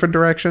slightly different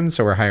direction.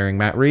 So we're hiring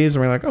Matt Reeves,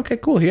 and we're like, okay,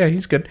 cool. Yeah,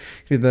 he's good.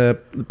 He did the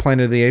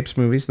Planet of the Apes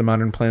movies, the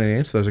modern Planet of the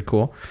Apes. Those are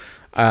cool.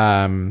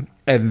 And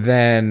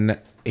then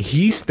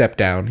he stepped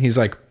down. He's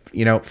like,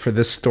 for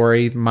this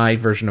story, my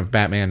version of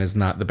Batman is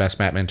not the best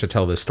Batman to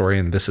tell this story,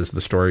 and this is the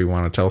story we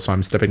want to tell, so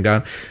I'm stepping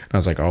down. And I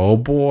was like, oh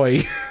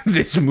boy,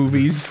 this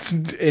movie's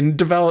in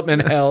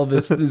development hell.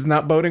 This is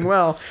not boding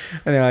well.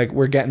 And they're like,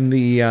 we're getting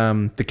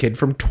the kid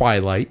from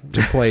Twilight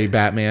to play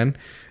Batman.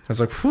 I was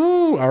like,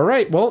 whew, all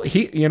right. Well,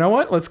 you know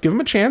what? Let's give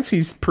him a chance.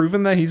 He's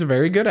proven that he's a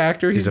very good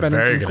actor. He's been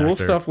in some cool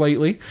stuff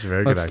lately.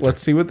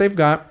 Let's see what they've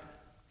got.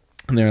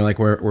 And they're like,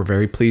 we're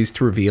very pleased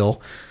to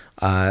reveal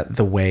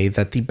the way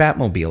that the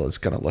Batmobile is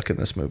going to look in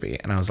this movie.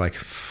 And I was like,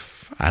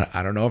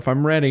 I don't know if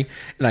I'm ready.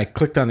 And I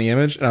clicked on the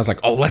image and I was like,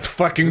 oh, let's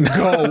fucking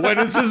go. When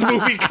is this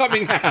movie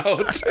coming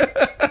out?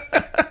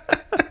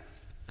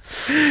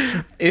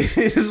 It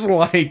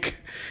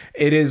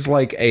is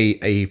like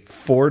a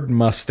Ford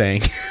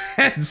Mustang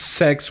had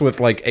sex with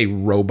like a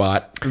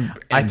robot engine.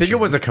 I think it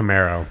was a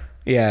Camaro.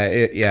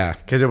 Yeah.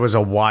 Because it was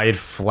a wide,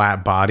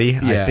 flat body.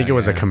 I think it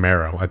was a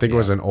Camaro. I think it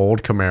was an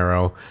old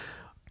Camaro,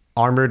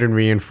 armored and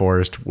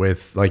reinforced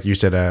with, like you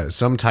said,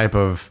 some type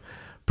of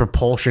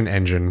propulsion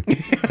engine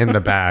in the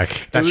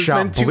back that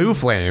shot blue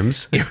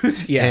flames. It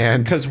was,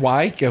 and because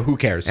why? Yeah, who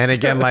cares? And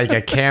again, like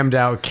a cammed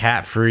out,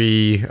 cat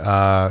free,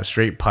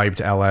 straight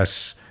piped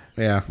LS,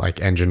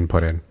 like engine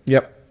put in.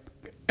 Yep,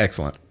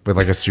 excellent. With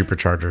like a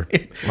supercharger.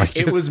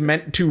 It was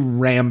meant to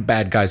ram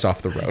bad guys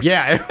off the road.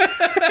 Yeah.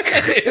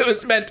 It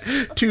was meant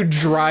to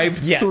drive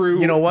through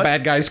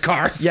bad guys'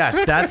 cars.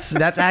 Yes,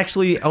 that's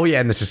actually. Oh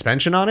yeah, and the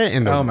suspension on it,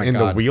 and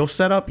the wheel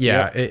setup.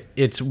 Yeah,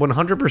 it's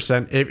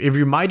 100%. It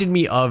reminded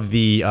me of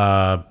the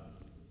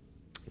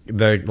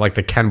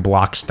Ken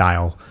Block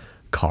style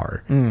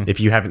car. If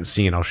you haven't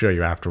seen, I'll show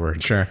you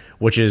afterwards. Sure.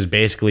 Which is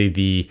basically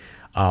the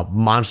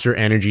Monster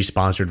Energy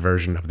sponsored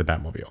version of the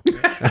Batmobile.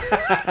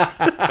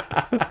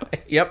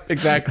 Yep,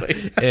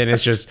 exactly. And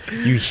it's just,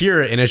 you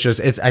hear it, and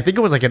it's I think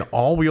it was like an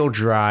all-wheel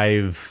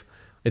drive.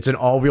 It's an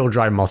all-wheel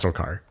drive muscle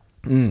car.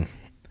 And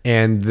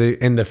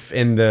in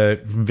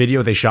the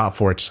video they shot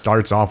for it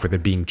starts off with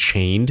it being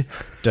chained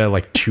to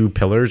like 2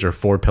 pillars or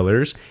 4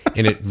 pillars,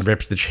 and it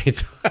rips the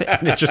chains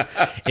and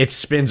it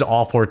spins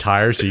all 4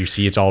 tires, so you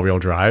see it's all-wheel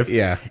drive.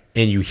 Yeah.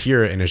 And you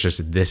hear it, and it's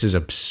just, this is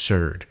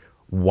absurd.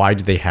 Why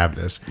do they have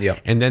this? Yep.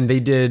 And then they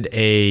did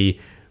a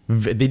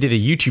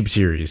YouTube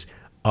series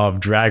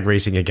of drag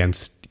racing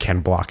against Ken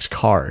Block's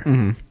car.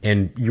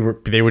 And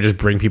they would just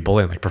bring people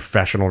in, like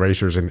professional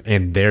racers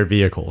in their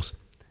vehicles.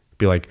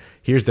 Be like,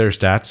 here's their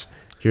stats,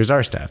 here's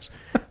our stats.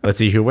 Let's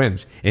see who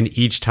wins. And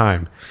each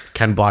time,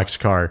 Ken Block's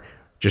car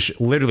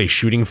just literally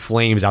shooting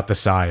flames out the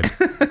side.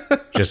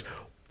 Just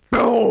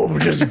boom,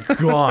 just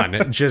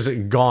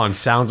gone.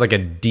 Sounds like a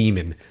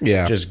demon.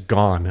 Yeah. Just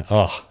gone.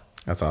 Oh,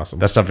 That's awesome.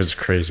 that stuff is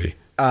crazy.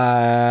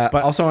 But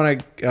also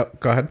want to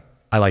go ahead.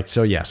 I like the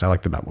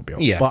Batmobile.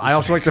 Yeah, But I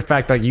also like the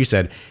fact that you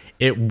said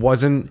it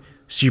wasn't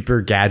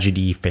super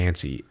gadgety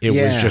fancy. It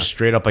was just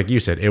straight up, like you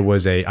said, it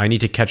was I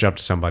need to catch up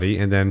to somebody,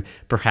 and then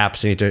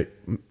perhaps I need to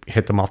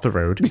hit them off the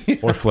road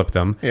or flip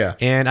them. Yeah.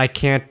 And I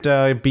can't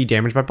be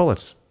damaged by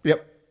bullets.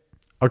 Yep.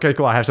 Okay,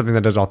 cool. I have something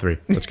that does all 3.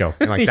 Let's go.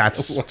 And like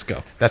Let's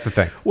go. That's the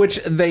thing. Which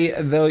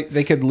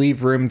they could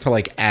leave room to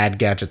like add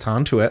gadgets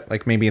onto it.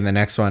 Like maybe in the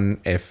next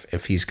one,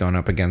 if he's going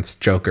up against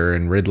Joker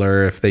and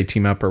Riddler, if they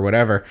team up or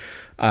whatever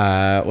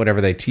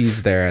they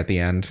tease there at the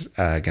end,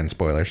 again,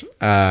 spoilers,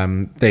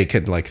 they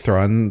could like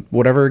throw in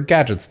whatever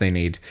gadgets they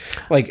need.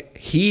 Like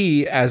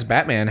he, as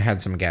Batman,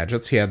 had some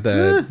gadgets. He had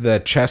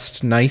the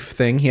chest knife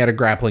thing. He had a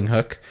grappling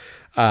hook.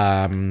 He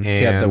had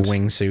the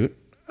wingsuit.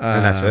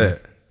 And that's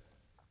it.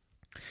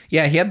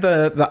 Yeah, he had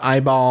the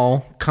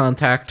eyeball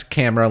contact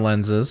camera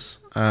lenses.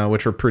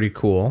 which were pretty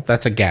cool.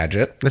 That's a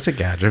gadget. That's a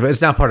gadget.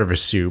 It's not part of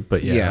his suit,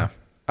 but yeah.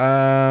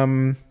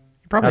 He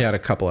probably had a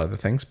couple other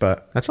things,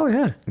 but That's all he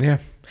had. yeah.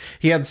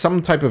 He had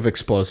some type of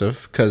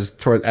explosive because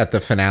at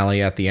the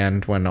finale at the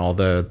end when all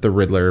the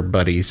Riddler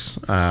buddies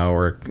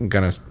were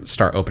gonna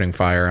start opening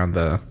fire on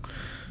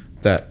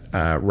that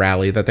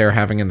rally that they were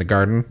having in the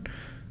garden. Do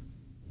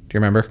you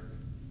remember?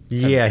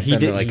 Yeah, he Then,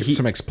 did. like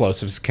some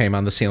explosives came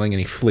on the ceiling and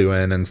he flew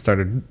in and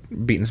started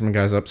beating some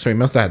guys up. So he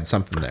must have had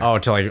something there. Oh,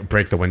 to like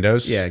break the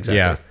windows. Yeah, exactly.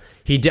 Yeah,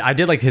 he did. I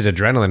did like his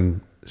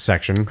adrenaline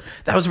section.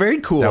 That was very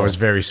cool. That was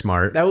very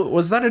smart.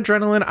 Was that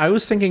adrenaline? I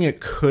was thinking it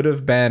could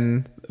have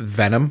been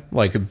Venom,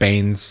 like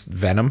Bane's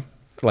Venom.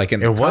 Like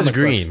in It was comic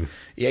green. books.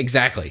 Yeah,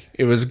 exactly.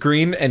 It was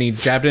green, and he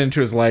jabbed it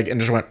into his leg and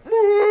just went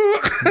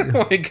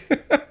like.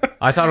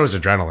 I thought it was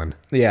adrenaline.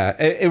 Yeah,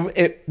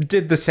 it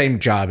did the same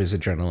job as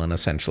adrenaline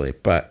essentially,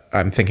 but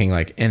I'm thinking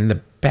like in the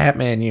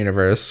Batman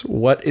universe,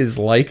 what is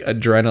like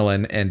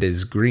adrenaline and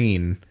is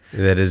green?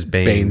 That is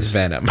Bane's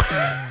Venom.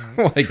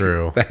 Like,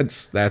 True.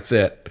 That's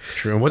it.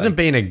 True. And wasn't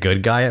Bane a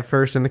good guy at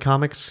first in the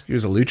comics? He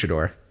was a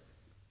luchador.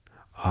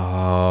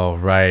 Oh,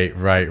 right.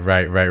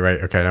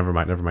 Okay, never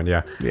mind.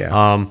 Yeah.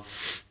 Yeah.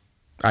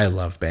 I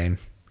love Bane.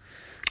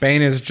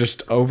 Bane is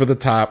just over the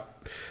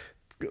top,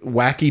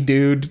 wacky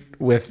dude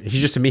with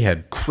He's just a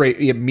meathead.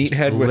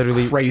 meathead with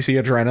literally- crazy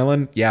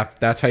adrenaline. Yeah,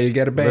 that's how you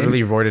get a Bane.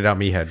 Literally roided out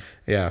meathead.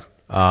 Yeah.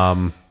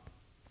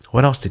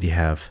 What else did he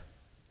have?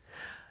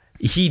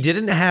 He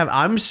didn't have.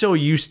 I'm so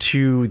used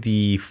to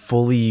the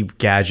fully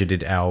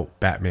gadgeted out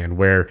Batman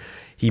where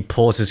he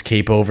pulls his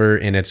cape over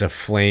and it's a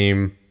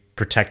flame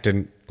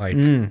protectant, like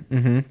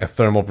a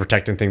thermal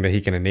protectant thing that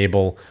he can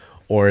enable,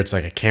 or it's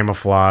like a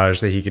camouflage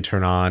that he can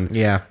turn on.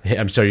 Yeah.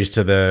 I'm so used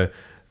to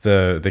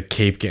the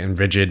cape getting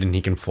rigid and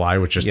he can fly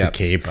with just Yep. the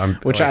cape.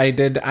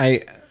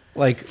 I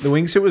like the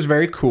wingsuit was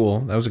very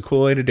cool. That was a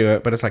cool way to do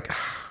it, but it's like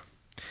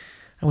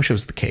I wish it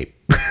was the cape.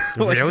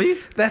 Like, Really?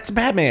 That's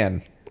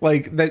Batman.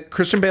 Like that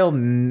Christian Bale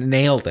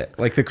nailed it.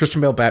 Like the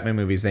Christian Bale Batman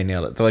movies, they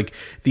nailed it. Like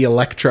the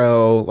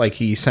electro, like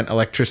he sent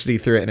electricity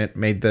through it and it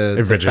made the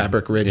rigid.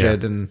 fabric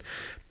rigid, Yeah. and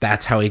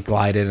that's how he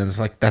glided. And it's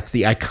like that's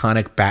the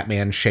iconic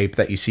Batman shape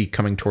that you see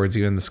coming towards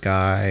you in the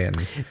sky.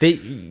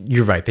 And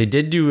You're right. They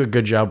did do a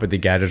good job with the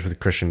gadgets with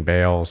Christian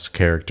Bale's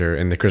character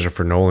and the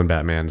Christopher Nolan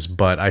Batmans.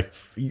 But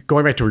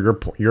going back to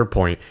your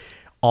point,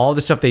 all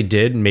the stuff they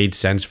did made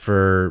sense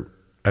for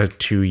a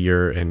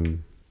 2-year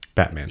in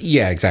Batman.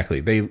 yeah,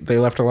 exactly. They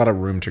left a lot of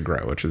room to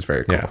grow, which is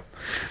very cool. Yeah.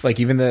 Like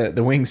even the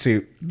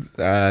wingsuit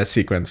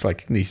sequence,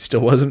 like he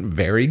still wasn't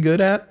very good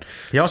at.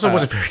 He also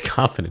wasn't very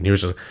confident. He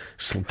was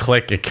just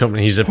click, it come,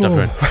 and he zipped up and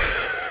went,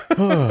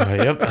 oh,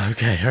 yep,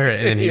 okay, all right.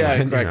 And then he Yeah,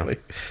 went, exactly.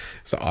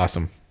 So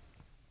awesome.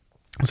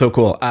 So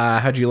cool.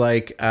 How'd you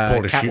like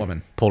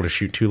Catwoman? Pulled a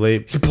shoot too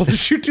late. He pulled his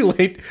shoe too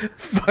late,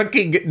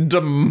 fucking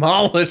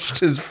demolished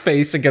his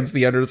face against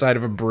the underside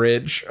of a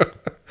bridge.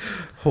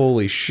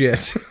 Holy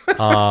shit.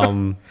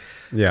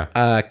 Yeah.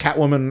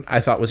 Catwoman, I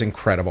thought was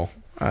incredible.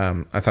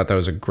 I thought that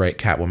was a great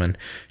Catwoman.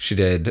 She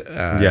did.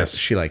 Yes.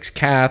 She likes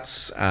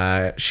cats.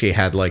 She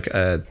had like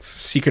a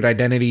secret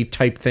identity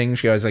type thing.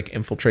 She always like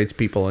infiltrates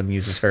people and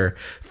uses her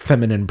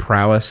feminine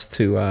prowess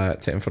to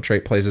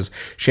infiltrate places.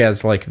 She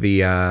has like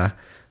the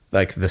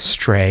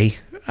stray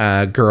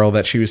girl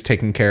that she was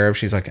taking care of.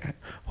 She's like,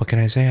 what can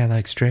I say? I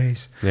like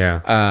strays.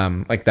 Yeah.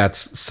 Like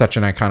that's such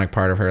an iconic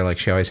part of her. Like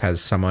she always has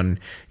someone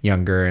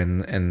younger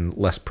and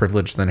less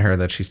privileged than her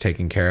that she's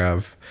taking care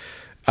of.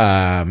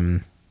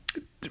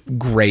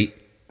 Great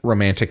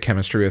romantic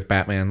chemistry with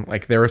Batman.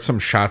 Like there were some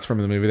shots from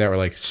the movie that were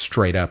like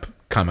straight up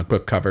comic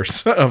book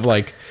covers of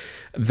like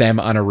them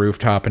on a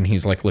rooftop and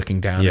he's like looking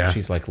down Yeah. and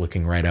she's like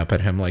looking right up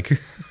at him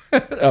like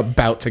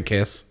about to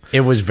kiss.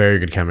 It was very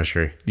good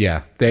chemistry.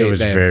 Yeah, It was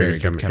had very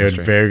good chemistry. It was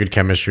very good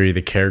chemistry.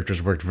 The characters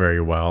worked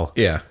very well.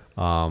 Yeah,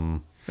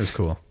 it was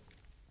cool.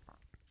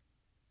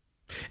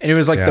 And it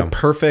was like Yeah. the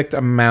perfect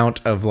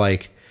amount of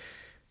like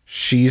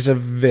she's a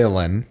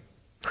villain,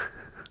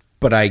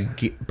 but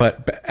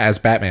but as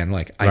Batman,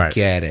 like I Right.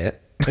 get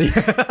it.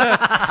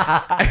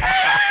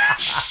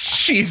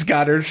 She's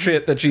got her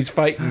shit that she's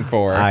fighting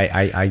for.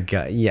 I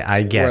get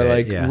Where it.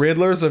 like Yeah.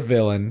 Riddler's a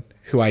villain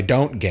who I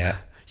don't get,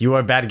 You are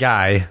a bad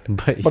guy,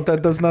 but but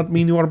that does not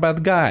mean you're a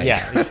bad guy.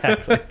 yeah,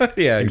 exactly.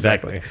 Yeah,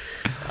 exactly.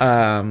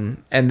 And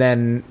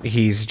then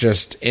he's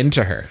just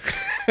into her.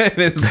 And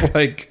it's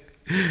like,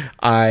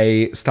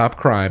 I stop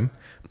crime,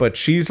 but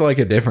she's like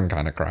a different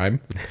kind of crime.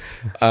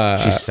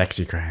 She's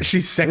sexy crime.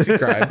 She's sexy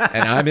crime,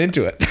 and I'm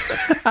into it.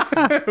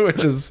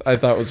 Which is, I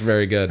thought was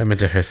very good. I'm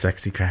into her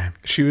sexy crime.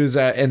 She was,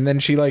 and then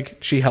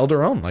she held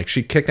her own. Like,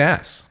 she kicked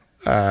ass.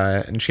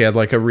 And she had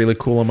like a really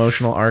cool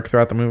emotional arc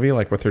throughout the movie,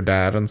 like with her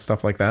dad and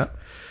stuff like that.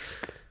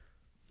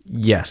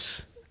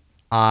 Yes,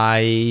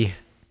 I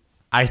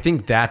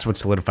think that's what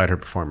solidified her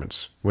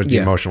performance was the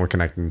Yeah. emotional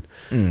connection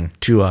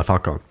to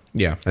Falcone.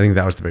 Yeah. I think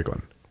that was the big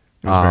one.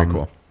 It was very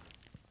cool.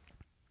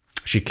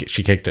 She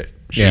kicked it.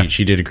 Yeah.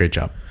 She did a great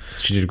job.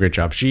 She did a great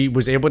job. She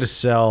was able to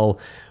sell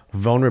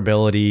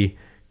vulnerability,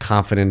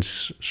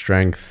 confidence,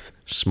 strength,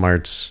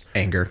 smarts,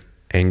 Anger.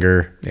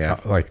 anger, Yeah.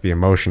 like the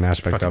emotion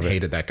aspect Fucking of it.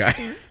 hated that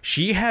guy.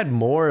 She had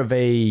more of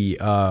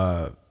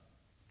a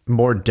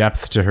more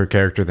depth to her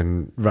character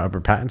than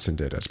Robert Pattinson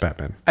did as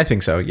Batman. I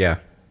think so. Yeah.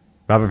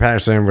 Robert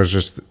Pattinson was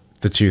just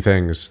the two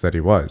things that he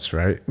was,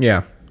 right?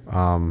 Yeah.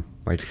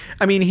 Like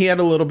I mean, he had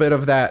a little bit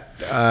of that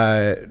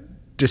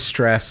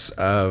distress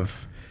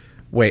of,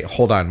 wait,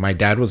 hold on, my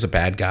dad was a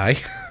bad guy.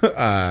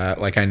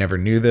 Like I never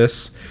knew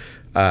this.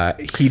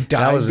 He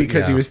died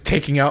because he was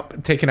taken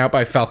out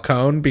by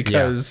Falcone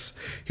because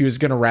he was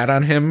gonna rat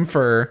on him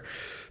for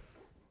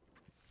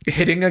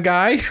hitting a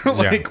guy.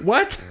 Like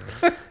what?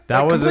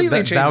 that was a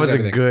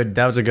everything.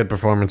 good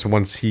performance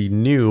once he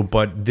knew,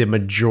 but the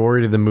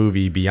majority of the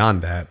movie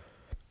beyond that,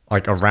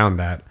 like around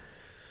that,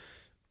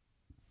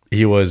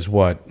 he was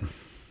what?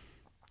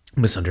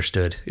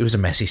 Misunderstood. It was a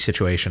messy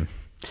situation.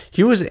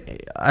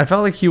 I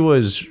felt like he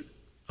was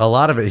a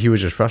lot of it. He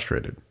was just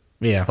frustrated.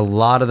 Yeah. A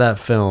lot of that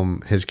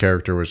film, his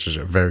character was just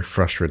a very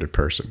frustrated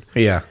person.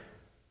 Yeah.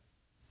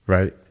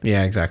 Right?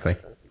 Yeah, exactly.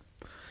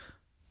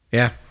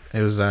 Yeah,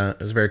 it was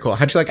very cool.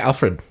 How'd you like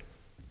Alfred?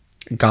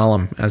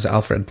 Gollum as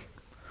Alfred.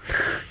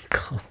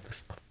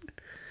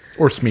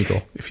 Or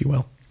Smeagol, if you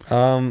will.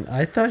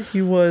 I thought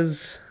he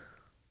was.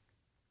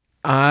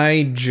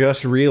 I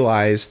just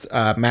realized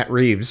Matt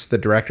Reeves, the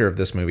director of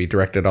this movie,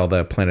 directed all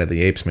the Planet of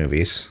the Apes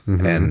movies,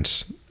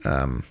 and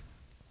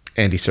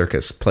Andy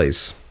Serkis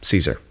plays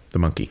Caesar, the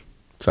monkey.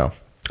 So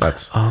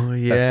that's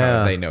that's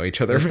how they know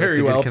each other very a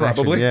good well.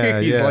 connection. Probably, Yeah,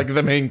 he's yeah. like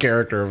the main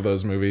character of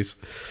those movies.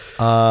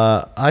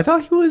 I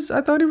thought he was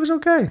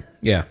okay.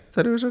 Yeah, I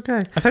thought he was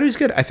okay. I thought he was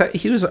good. I thought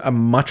he was a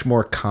much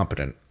more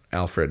competent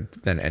Alfred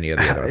than any of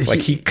the other ones.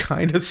 Like he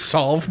kind of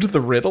solved the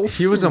riddles.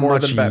 He was a more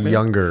much than Batman.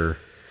 younger,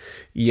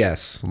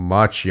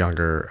 Much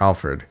younger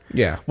Alfred.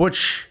 Yeah.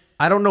 Which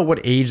I don't know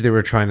what age they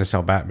were trying to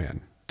sell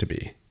Batman to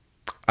be.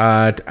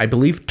 I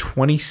believe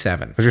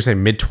 27. I was gonna say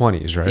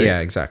mid-20s, right? Yeah,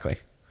 exactly.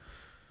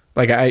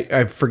 Like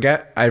I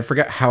forget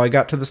how I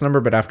got to this number,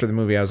 but after the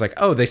movie I was like,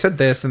 oh, they said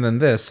this and then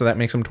this, so that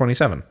makes him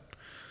 27.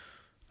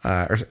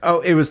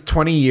 It was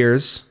 20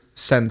 years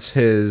since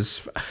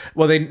his.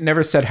 Well, they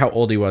never said how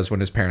old he was when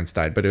his parents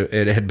died, but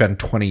it had been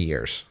 20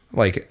 years.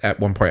 Like at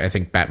one point, I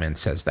think Batman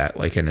says that,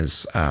 like in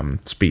his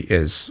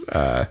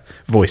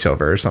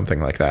voiceover or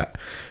something like that,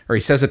 or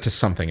he says it to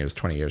something. It was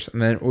 20 years,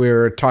 and then we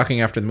were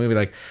talking after the movie,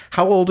 like,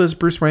 how old is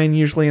Bruce Wayne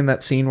usually in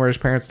that scene where his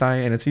parents die?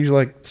 And it's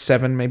usually like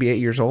 7, maybe 8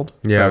 years old.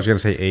 Yeah, So I was gonna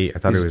say 8. I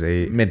thought it was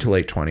 8. mid to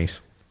late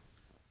 20s.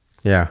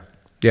 Yeah.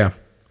 Yeah,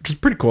 which is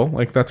pretty cool.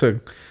 Like that's a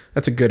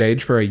good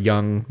age for a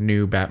young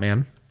new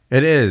Batman.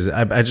 It is.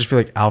 I just feel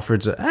like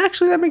Alfred's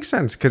actually that makes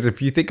sense because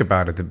if you think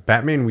about it, the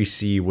Batman we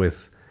see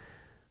with,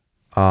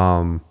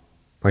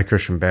 like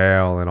Christian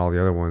Bale and all the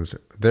other ones,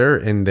 they're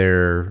in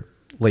their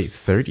late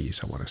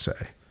 30s. I want to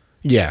say,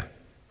 Yeah,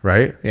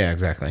 right? yeah,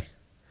 exactly.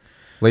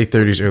 Late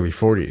 30s, early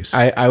 40s.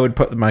 I would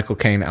put Michael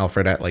Caine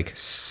Alfred at like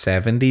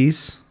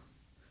 70s,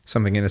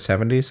 something in the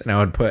 70s, and I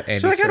would put Andy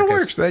So that kind of Serkis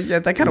works.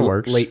 That kind of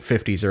works. Late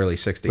 50s, early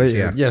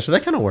 60s. Yeah, So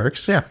that kind of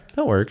works. Yeah.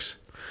 that works.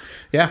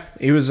 yeah.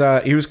 He was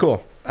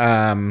cool.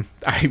 I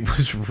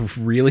was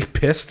really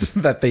pissed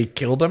that they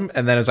killed him,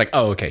 and then I was like,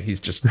 oh, okay, he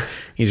just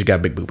got a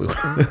big boo boo.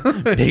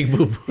 Big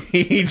boo.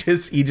 he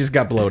just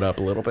got blowed up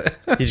a little bit.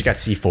 He just got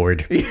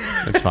C4'd.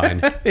 It's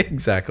fine.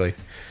 Exactly.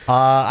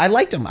 I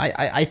liked him.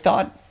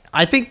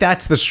 I think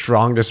that's the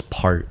strongest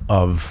part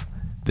of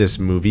this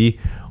movie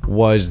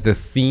was the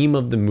theme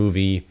of the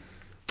movie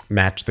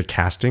matched the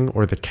casting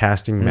or the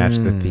casting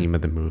matched the theme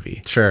of the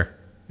movie. Sure.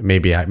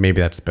 Maybe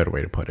that's a better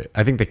way to put it.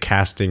 I think the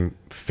casting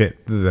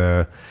fit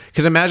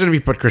because imagine if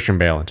you put Christian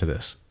Bale into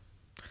this.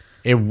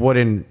 It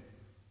wouldn't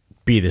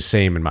be the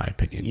same in my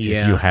opinion.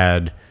 Yeah. If you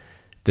had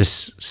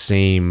this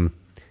same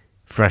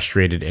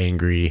frustrated,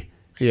 angry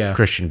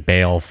Christian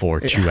Bale for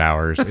 2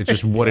 hours. It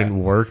just wouldn't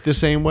work the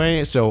same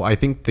way. So I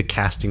think the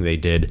casting they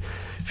did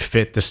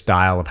fit the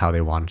style of how they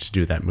wanted to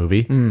do that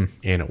movie. And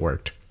it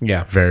worked.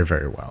 Yeah. Very,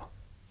 very well.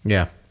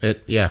 Yeah.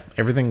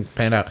 Everything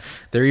panned out.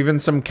 There are even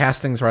some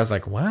castings where I was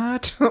like,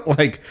 what?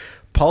 Like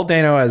Paul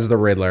Dano as the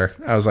Riddler.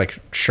 I was like,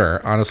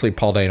 sure. Honestly,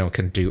 Paul Dano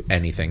can do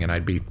anything and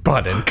I'd be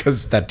butted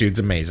because that dude's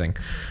amazing.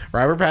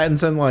 Robert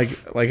Pattinson,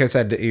 like I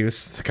said, he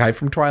was the guy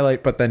from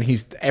Twilight, but then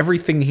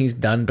everything he's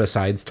done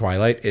besides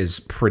Twilight is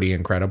pretty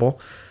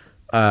incredible.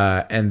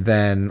 And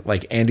then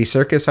like Andy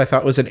Serkis, I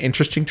thought was an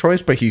interesting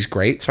choice, but he's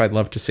great, so I'd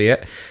love to see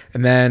it.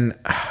 And then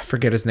I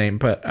forget his name,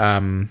 but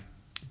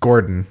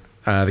Gordon,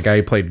 the guy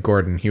who played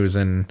Gordon, he was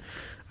in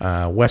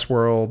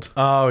Westworld.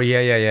 Oh,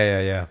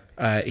 yeah.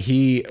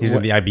 He's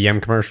in the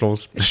IBM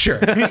commercials. Sure.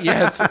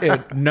 Yes.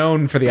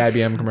 Known for the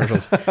IBM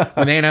commercials.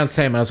 When they announced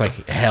him, I was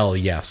like, hell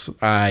yes.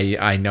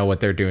 I know what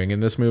they're doing in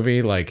this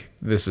movie. Like,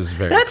 this is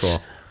very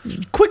cool.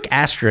 Quick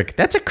asterisk.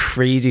 That's a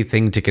crazy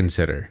thing to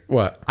consider.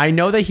 What? I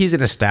know that he's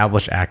an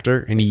established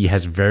actor and he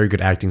has very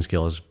good acting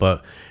skills,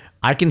 but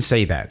I can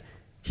say that.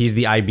 He's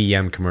the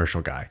IBM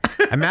commercial guy.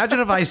 Imagine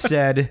if I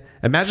said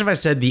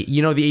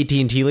the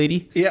AT&T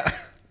lady? Yeah.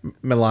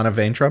 Milana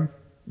Vaintrub.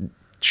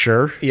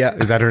 Sure. Yeah.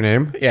 Is that her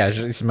name? Yeah,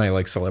 she's my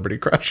like celebrity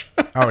crush.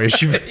 Oh, is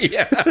she?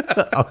 Yeah.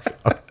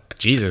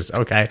 Jesus.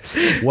 Okay.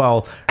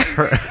 Well,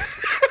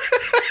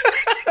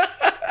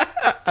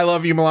 I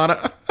love you,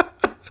 Milana.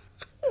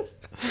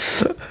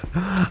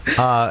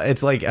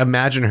 it's like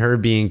imagine her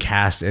being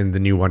cast in the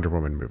new Wonder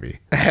Woman movie.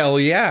 Hell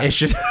yeah. It's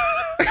just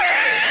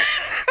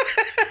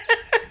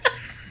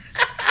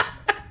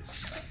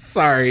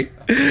Sorry.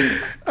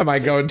 Am I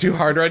going too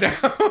hard right now?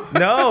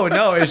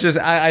 no. It's just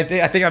I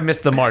think I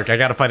missed the mark. I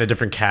got to find a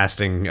different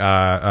casting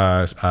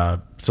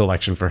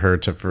selection for her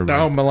for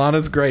No,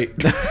 Milana's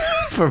great.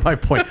 for my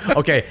point.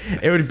 Okay,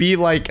 it would be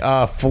like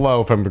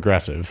Flo from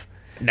Progressive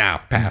Now,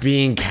 pass.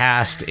 being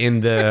cast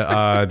in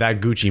the that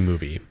Gucci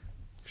movie.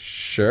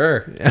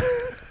 Sure.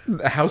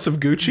 The House of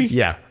Gucci?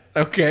 Yeah,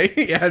 Okay.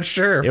 Yeah,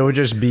 sure. it would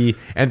just be,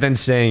 and then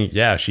saying,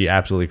 "Yeah, she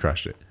absolutely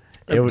crushed it."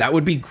 That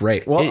would be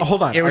great. Well,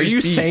 hold on. it would Are just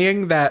you be-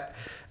 saying that?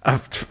 I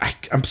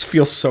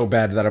feel so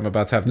bad that I'm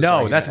about to have this. No,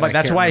 argument, that's and I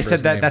that's can't why I remember said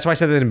his that. name. That's why I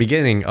said that in the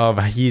beginning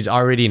of he's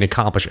already an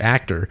accomplished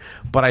actor.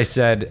 But I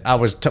said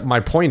my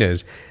point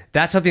is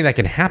that's something that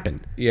can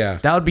happen. Yeah.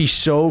 that would be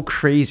so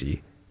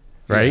crazy,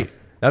 right? Yeah.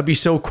 That would be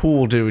so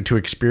cool to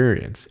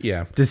experience.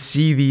 Yeah. to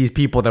see these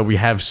people that we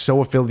have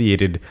so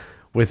affiliated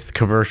with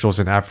commercials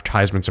and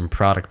advertisements and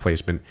product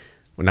placement,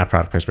 well, not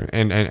product placement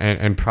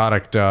and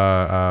product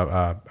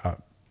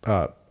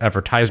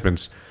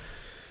advertisements.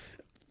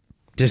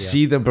 To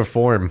see them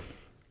perform.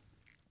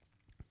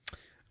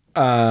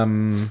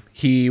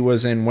 He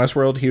was in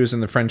Westworld. He was in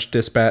The French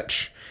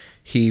Dispatch.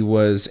 He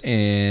was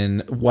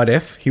in What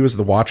If. He was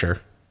the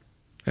Watcher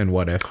in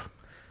What If.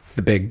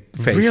 The big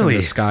face in Really?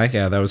 the sky.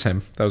 Yeah, that was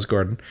him. That was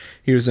Gordon.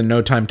 He was in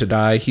No Time to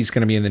Die. He's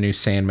going to be in the new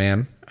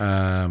Sandman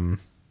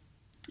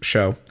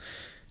show.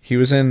 He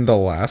was in The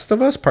Last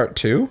of Us Part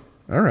 2.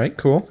 All right,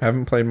 cool.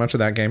 Haven't played much of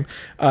that game.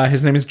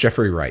 His name is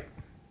Jeffrey Wright.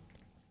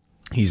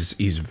 He's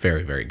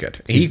very, very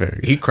good. He's very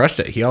good. He crushed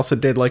it. He also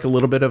did like a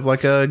little bit of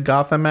like a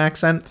Gotham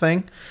accent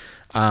thing.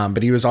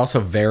 But he was also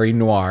very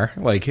noir.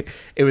 Like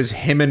it was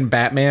him and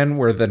Batman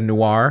were the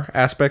noir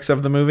aspects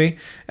of the movie.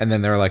 And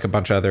then there were like a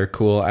bunch of other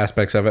cool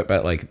aspects of it.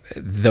 But like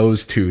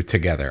those two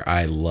together,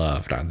 I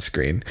loved on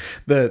screen.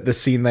 The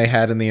scene they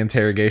had in the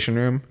interrogation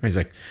room, he's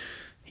like,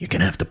 "You're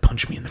going to have to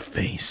punch me in the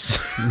face."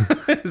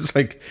 It's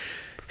like,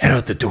 "Head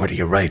out the door to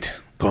your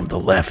right. Go on the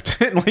left."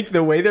 And like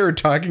the way they were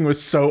talking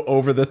was so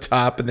over the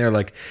top, and they're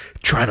like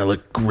trying to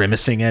look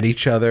grimacing at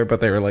each other,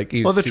 but they were like,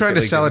 Well, they're trying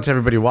to sell it to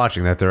everybody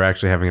watching that they're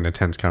actually having an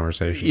intense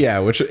conversation. Yeah,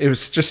 which it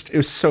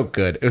was so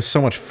good. It was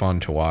so much fun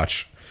to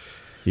watch.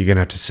 You're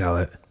gonna have to sell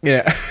it.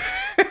 Yeah.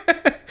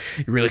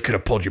 You really could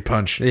have pulled your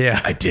punch.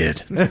 Yeah. I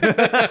did.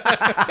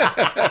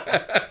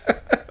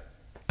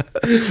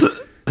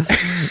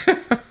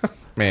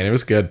 Man, it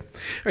was good.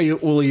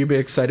 Will you be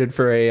excited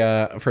for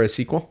a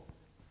sequel?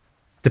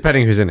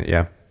 Depending who's in it,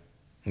 yeah.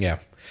 Yeah.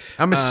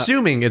 I'm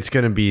assuming it's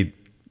gonna be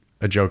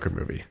a Joker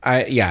movie.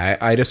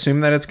 I'd assume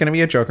that it's going to be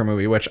a Joker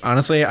movie, which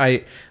honestly,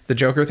 the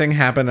Joker thing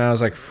happened and I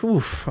was like,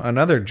 "Oof,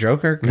 another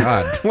Joker."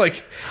 God,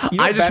 like,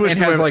 I just Batman wish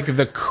has they- like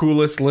the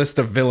coolest list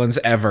of villains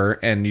ever,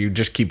 and you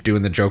just keep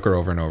doing the Joker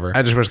over and over.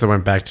 I just wish they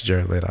went back to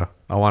Jared Leto.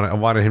 I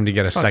wanted him to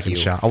get a second you.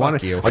 shot. Fuck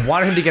I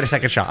wanted him to get a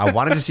second shot. I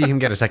wanted to see him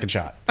get a second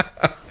shot.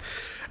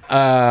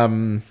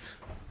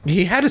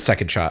 He had a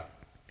second shot.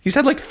 He's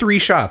had like 3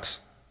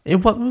 shots.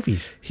 In what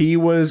movies? He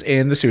was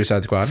in the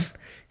Suicide Squad.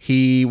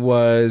 He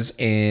was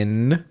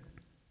in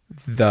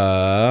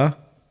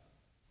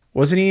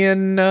wasn't he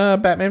in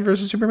Batman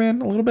versus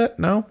Superman a little bit?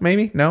 No,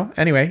 maybe. No.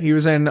 Anyway, he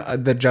was in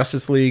the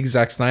Justice League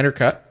Zack Snyder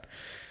cut.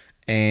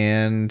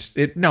 And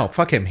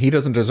fuck him. He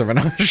doesn't deserve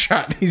another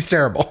shot. He's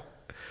terrible.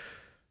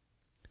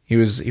 He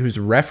was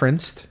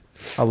referenced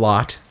a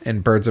lot in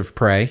Birds of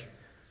Prey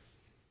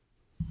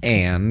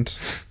and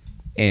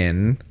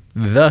in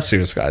the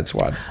Suicide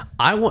Squad.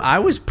 I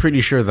was pretty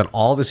sure that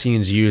all the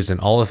scenes used and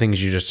all the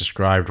things you just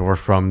described were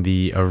from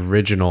the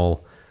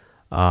original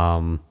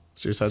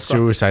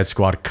Suicide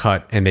Squad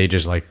cut, and they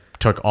just like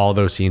took all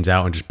those scenes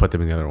out and just put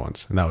them in the other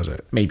ones, and that was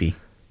it. Maybe.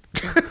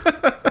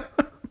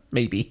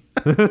 Maybe.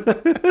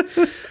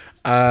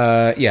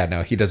 Yeah,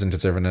 no, he doesn't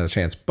deserve another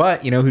chance.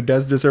 But you know who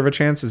does deserve a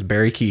chance is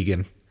Barry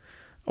Keoghan.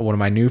 One of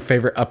my new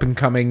favorite up and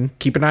coming.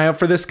 Keep an eye out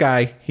for this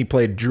guy. He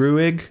played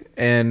Druig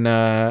in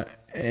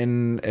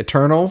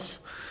Eternals.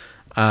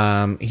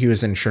 He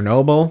was in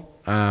Chernobyl.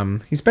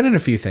 He's been in a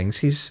few things.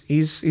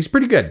 He's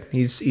pretty good.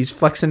 He's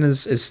flexing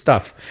his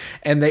stuff.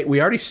 And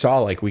we already saw,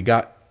 like, we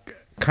got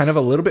kind of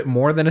a little bit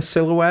more than a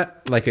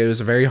silhouette. Like, it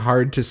was a very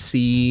hard to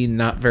see,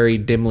 not very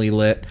dimly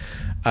lit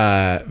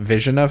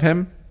vision of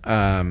him.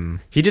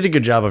 He did a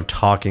good job of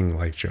talking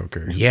like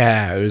Joker.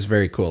 Yeah, it was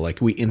very cool. Like,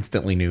 we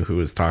instantly knew who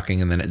was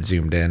talking, and then it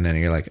zoomed in, and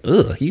you're like,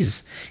 ugh,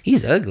 he's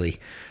ugly.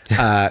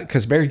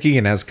 Because Barry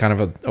Keoghan has kind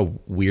of a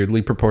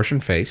weirdly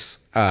proportioned face.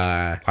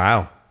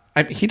 Wow.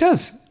 He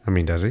does. I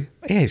mean, does he?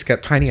 Yeah, he's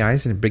got tiny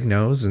eyes and a big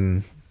nose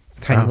and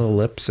tiny little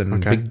lips and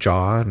Okay. big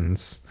jaw,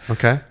 and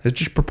Okay. his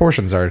just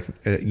proportions are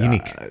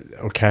unique.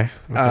 Okay.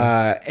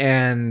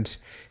 And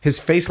his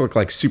face looked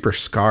like super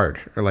scarred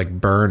or like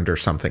burned or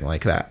something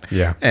like that.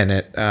 Yeah. And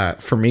it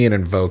for me it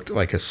invoked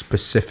like a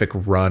specific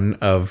run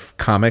of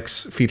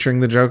comics featuring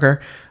the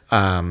Joker,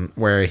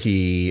 where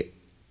he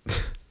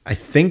I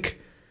think,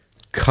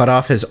 cut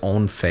off his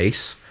own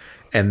face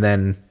and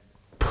then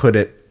put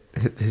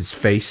his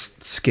face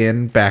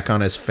skin back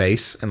on his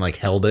face and like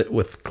held it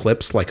with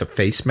clips like a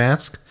face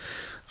mask,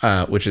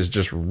 which is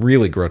just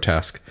really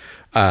grotesque.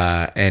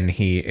 And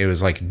it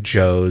was like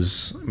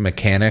Joe's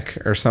mechanic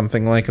or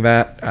something like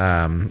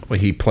that.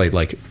 He played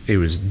like it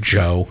was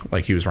Joe,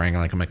 like he was wearing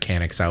like a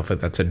mechanic's outfit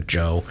that said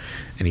Joe,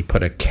 and he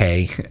put a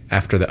K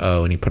after the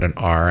O and he put an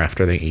R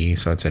after the E,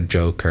 so it said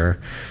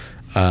Joker.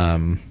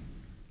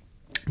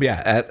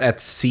 Yeah, that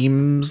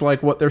seems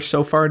like what they're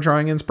so far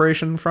drawing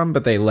inspiration from,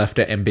 but they left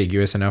it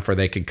ambiguous enough where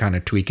they could kind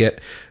of tweak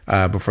it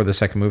before the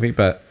second movie.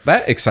 But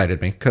that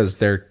excited me because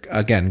they're,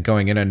 again,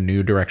 going in a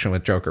new direction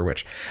with Joker,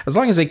 which as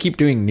long as they keep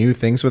doing new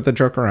things with the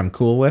Joker, I'm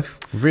cool with.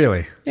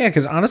 Really? Yeah,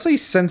 because honestly,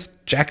 since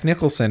Jack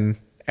Nicholson,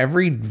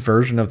 every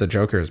version of the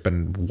Joker has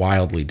been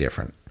wildly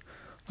different.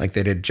 Like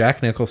they did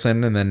Jack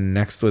Nicholson and then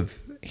next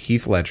with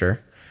Heath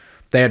Ledger.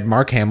 They had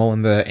Mark Hamill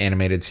in the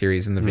animated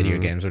series in the video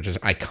games, which is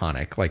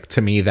iconic. Like,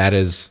 to me, that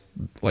is,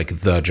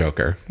 like, the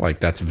Joker. Like,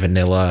 that's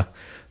vanilla.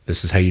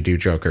 This is how you do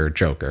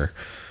Joker.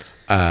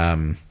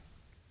 And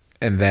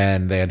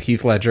then they had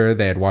Heath Ledger.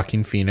 They had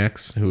Joaquin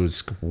Phoenix,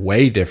 who's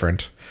way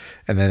different.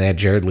 And then they had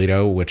Jared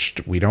Leto, which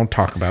we don't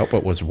talk about,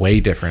 but was way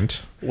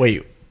different.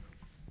 Wait.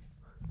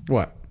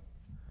 What?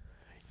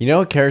 You know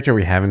a character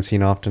we haven't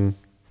seen often?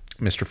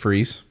 Mr.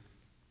 Freeze.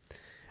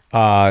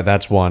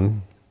 That's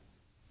one.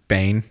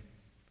 Bane.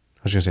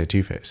 I was going to say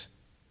Two-Face.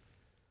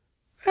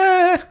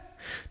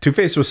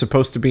 Two-Face was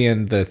supposed to be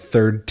in the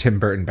third Tim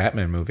Burton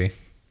Batman movie.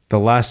 The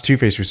last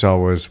Two-Face we saw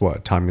was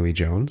what? Tommy Lee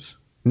Jones?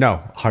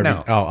 No, Harvey.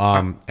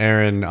 No.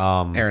 Aaron.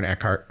 Aaron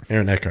Eckhart.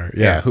 Aaron Eckhart.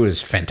 Yeah, Yeah. who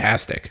is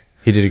fantastic.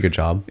 He did a good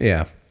job.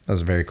 Yeah, that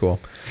was very cool.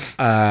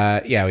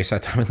 Yeah, we saw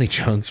Tommy Lee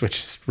Jones, which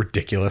is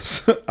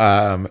ridiculous.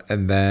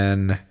 And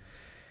then,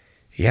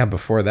 yeah,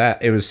 before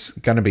that, it was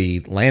going to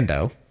be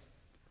Lando.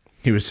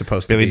 He was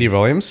supposed to be... Billy D.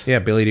 Williams? Yeah,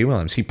 Billy D.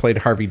 Williams. He played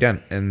Harvey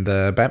Dent in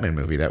the Batman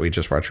movie that we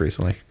just watched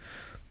recently.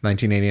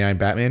 1989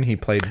 Batman. He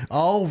played...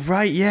 Oh,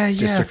 right. Yeah.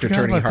 District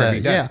Attorney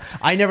Harvey Dent. Yeah.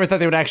 I never thought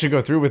they would actually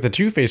go through with the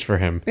Two-Face for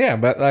him. Yeah,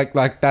 but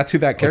like that's who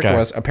that character Okay.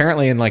 was.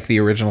 Apparently in like the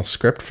original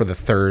script for the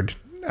third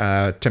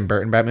Tim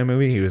Burton Batman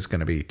movie, he was going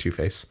to be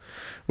Two-Face.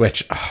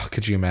 Which,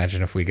 could you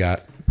imagine if we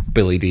got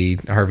Billy D.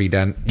 Harvey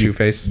Dent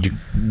Two-Face? It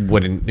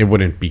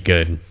wouldn't be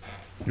good.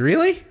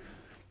 Really?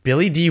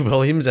 Billy D.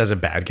 Williams as a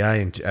bad guy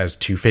and as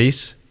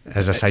Two-Face,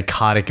 as a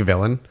psychotic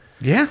villain.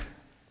 Yeah.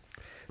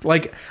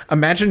 Like,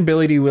 imagine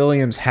Billy D.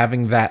 Williams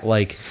having that,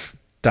 like,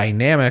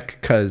 dynamic,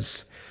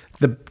 because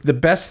the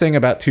best thing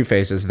about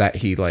Two-Face is that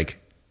he, like,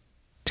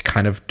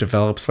 kind of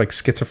develops, like,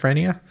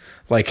 schizophrenia.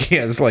 Like, he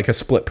has, like, a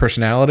split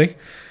personality.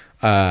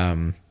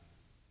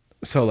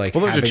 So, like...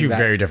 Well, those are having two that-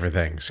 very different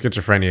things.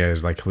 Schizophrenia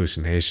is like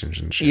hallucinations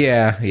and shit.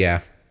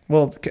 Yeah.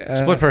 Well...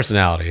 Split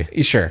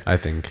personality, sure. I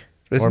think.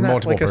 Isn't or that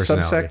multiple like a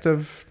personality. subsect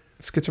of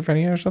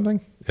schizophrenia or something?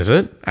 Is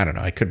it? I don't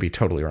know. I could be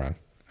totally wrong.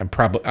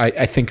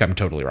 I think I'm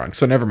totally wrong.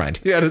 So never mind.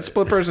 He had a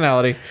split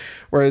personality,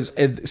 whereas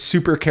a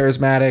super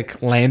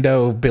charismatic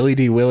Lando, Billy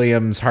D.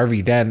 Williams,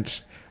 Harvey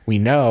Dent, we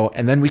know,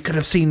 and then we could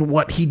have seen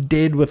what he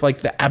did with like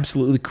the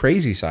absolutely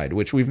crazy side,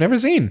 which we've never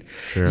seen.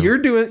 True.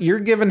 You're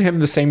giving him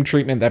the same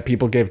treatment that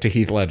people give to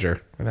Heath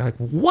Ledger, and they're like,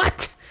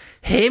 "What?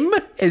 Him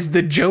as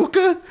the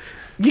Joker?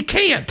 You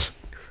can't.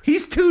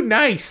 He's too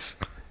nice.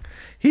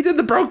 He did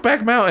the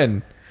Brokeback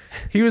Mountain."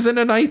 He was in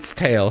A Knight's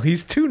Tale.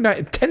 He's too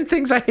nice. 10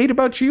 Things I Hate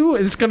About You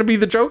is going to be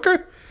the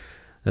Joker?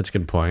 That's a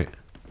good point.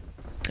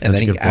 And That's then a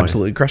he good point.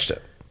 absolutely crushed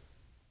it.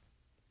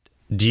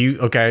 Do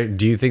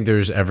you think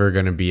there's ever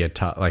going to be a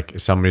top, like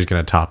somebody's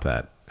going to top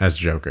that as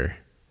Joker?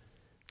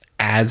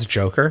 As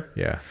Joker?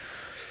 Yeah.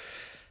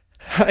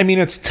 I mean,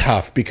 it's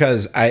tough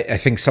because I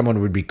think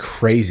someone would be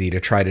crazy to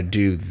try to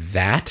do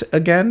that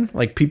again.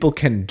 Like, people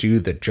can do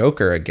the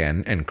Joker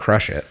again and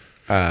crush it.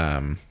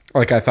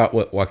 Like, I thought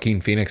what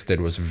Joaquin Phoenix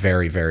did was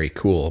very, very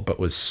cool, but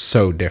was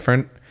so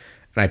different.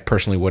 And I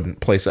personally wouldn't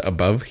place it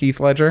above Heath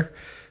Ledger.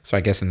 So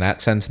I guess in that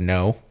sense,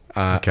 no.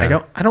 Okay.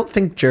 I don't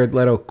think Jared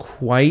Leto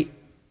quite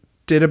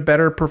did a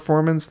better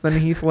performance than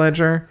Heath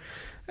Ledger.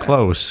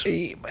 Close,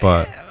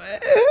 but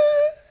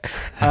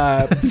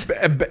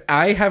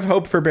I have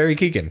hope for Barry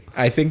Keoghan.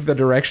 I think the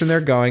direction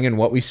they're going and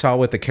what we saw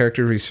with the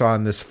characters we saw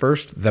in this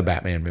first The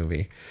Batman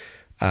movie,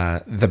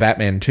 The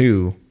Batman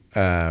 2,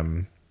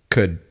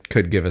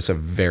 could give us a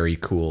very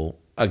cool,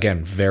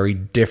 again, very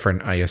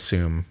different, I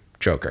assume,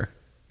 Joker.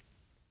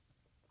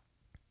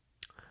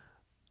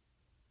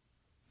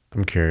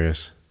 I'm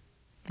curious.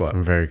 What?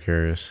 I'm very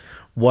curious.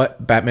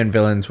 What Batman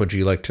villains would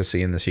you like to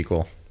see in the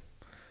sequel?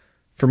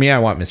 For me, I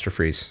want Mr.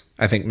 Freeze.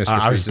 I think Mr.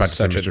 I was Freeze about is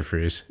to say Mr.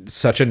 Freeze.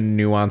 such a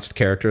nuanced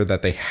character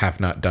that they have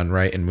not done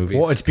right in movies.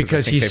 Well, it's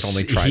because I think they've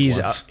only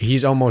tried once.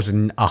 he's almost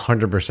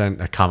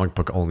 100% a comic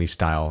book only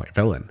style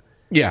villain.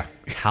 Yeah.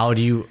 How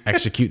do you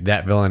execute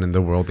that villain in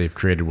the world they've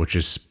created, which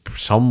is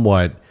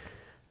somewhat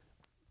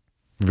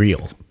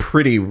real?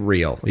 Pretty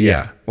real.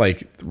 Yeah.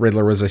 Like,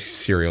 Riddler was a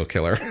serial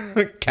killer.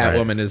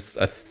 Catwoman is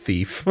a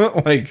thief.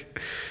 Like,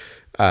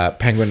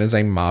 Penguin is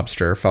a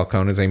mobster.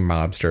 Falcone is a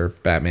mobster.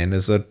 Batman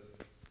is a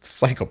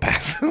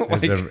psychopath.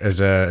 as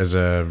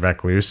a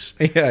recluse.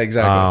 Yeah,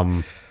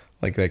 exactly.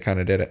 Like they kind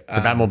of did it. The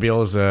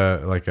Batmobile is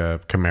like a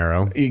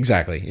Camaro.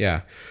 Exactly.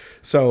 Yeah.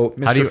 So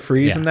Mr. do you-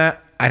 Freeze yeah. in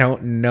that, I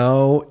don't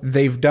know.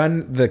 They've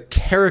done the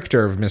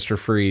character of Mr.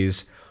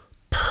 Freeze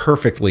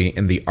perfectly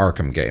in the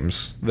Arkham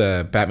games,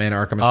 the Batman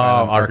Arkham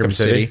Asylum, Arkham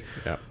City.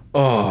 Yeah.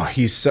 Oh,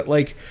 he's so,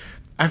 like,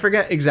 I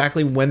forget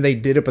exactly when they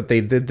did it, but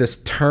they did this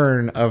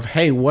turn of,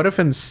 hey, what if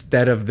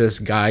instead of this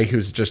guy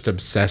who's just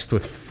obsessed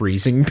with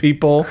freezing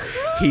people,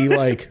 he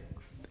like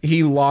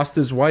he lost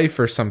his wife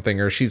or something,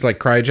 or she's like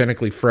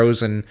cryogenically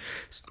frozen.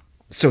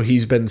 So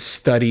he's been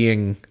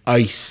studying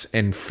ice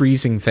and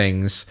freezing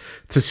things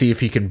to see if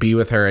he can be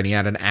with her, and he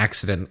had an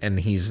accident, and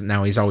he's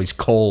always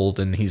cold,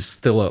 and he's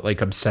still like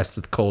obsessed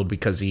with cold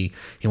because he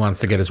wants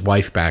to get his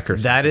wife back or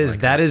something.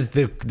 That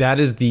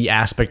is the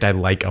aspect I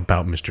like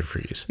about Mr.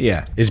 Freeze.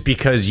 Yeah. Is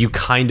because you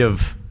kind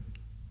of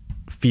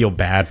feel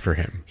bad for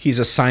him. He's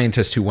a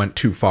scientist who went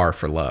too far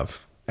for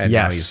love, and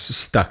now Yes. he's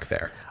stuck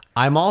there.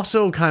 I'm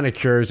also kind of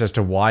curious as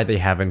to why they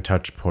haven't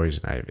touched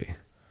Poison Ivy.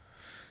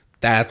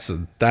 That's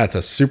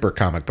a super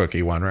comic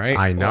booky one, right?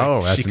 I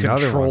know, Like, that's she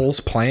another controls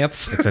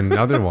plants. It's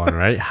another one,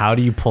 right? How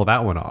do you pull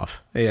that one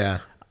off? Yeah.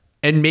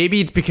 And maybe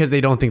it's because they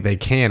don't think they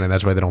can, and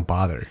that's why they don't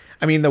bother.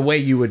 I mean, the way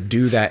you would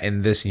do that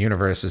in this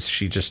universe is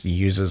she just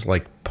uses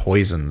like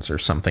poisons or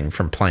something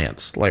from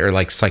plants, like or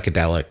like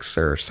psychedelics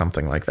or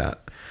something like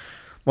that.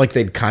 Like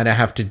they'd kind of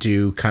have to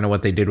do kind of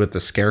what they did with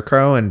the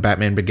Scarecrow in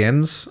Batman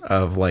Begins,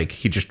 of like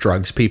he just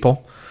drugs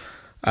people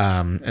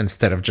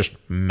instead of just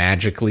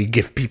magically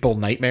give people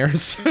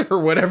nightmares or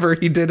whatever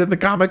he did in the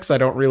comics. I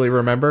don't really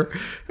remember.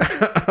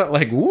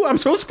 Like, ooh, I'm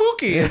so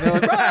spooky. And they're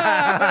like,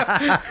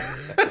 ah!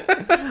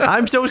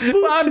 I'm so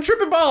spooked. I'm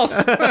tripping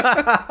balls.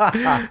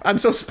 I'm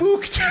so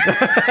spooked.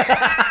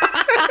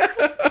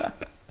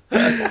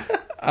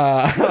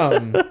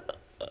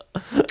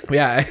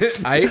 Yeah,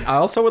 I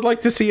also would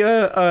like to see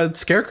a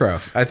Scarecrow.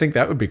 I think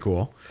that would be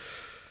cool.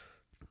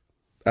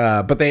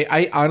 But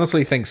I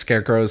honestly think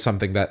Scarecrow is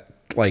something that,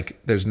 like,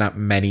 there's not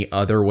many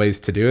other ways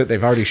to do it.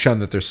 They've already shown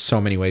that there's so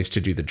many ways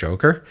to do the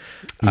Joker.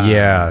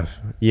 Yeah,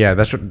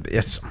 that's what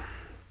it's.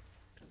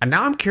 And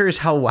now I'm curious,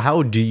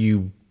 how do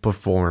you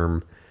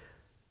perform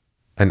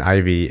an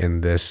Ivy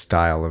in this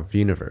style of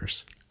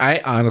universe? I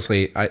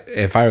honestly,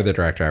 if I were the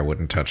director, I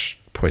wouldn't touch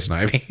Poison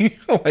Ivy.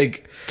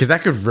 Like, Because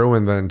that could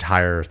ruin the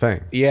entire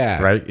thing.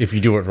 Yeah. Right. If you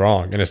do it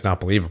wrong and it's not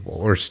believable,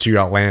 or it's too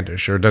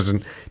outlandish, or it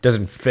doesn't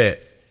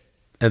fit,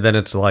 and then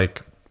it's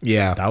like,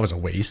 yeah, that was a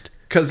waste.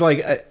 because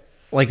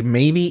like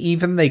maybe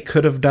even they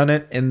could have done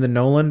it in the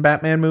Nolan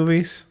Batman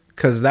movies.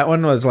 Because that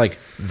one was like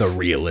the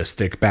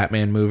realistic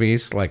Batman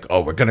movies. Like,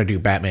 oh, we're going to do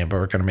Batman, but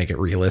we're going to make it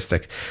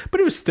realistic. But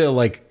it was still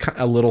like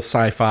a little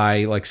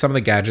sci-fi. Like some of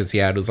the gadgets he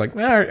had was like,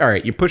 all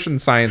right, you're pushing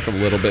science a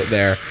little bit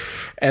there.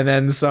 And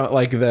then so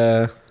like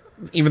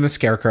even the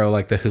Scarecrow,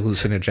 like the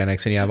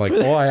hallucinogenics. And you have like,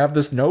 oh, I have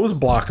this nose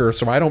blocker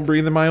so I don't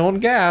breathe in my own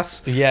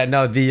gas. Yeah.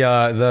 No.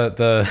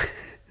 The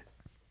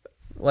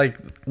like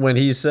when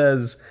he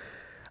says,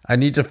 I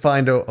need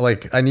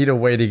a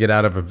way to get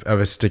out of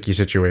a sticky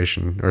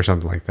situation or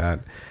something like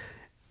that.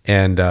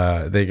 And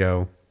they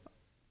go,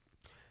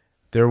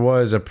 there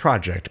was a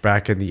project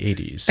back in the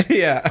 80s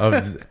Yeah.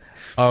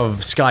 of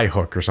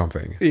Skyhook or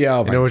something. Yeah,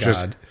 oh and my it was God.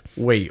 just,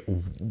 wait,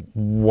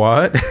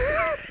 what?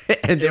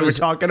 And they were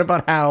talking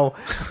about how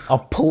a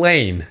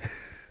plane.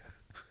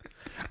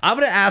 I'm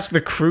going to ask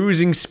the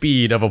cruising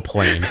speed of a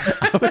plane.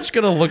 I'm just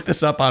going to look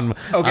this up on my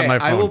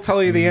phone. I will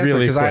tell you the answer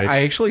really because quick.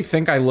 I actually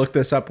think I looked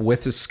this up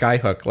with his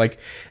Skyhook. Like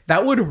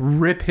that would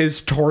rip his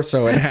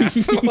torso in half.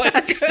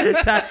 Yes,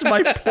 that's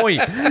my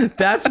point.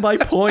 That's my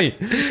point.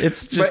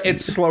 It's just But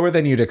it's slower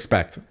than you'd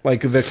expect.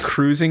 Like the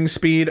cruising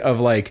speed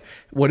of like,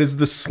 what is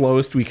the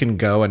slowest we can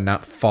go and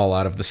not fall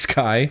out of the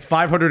sky?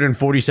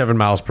 547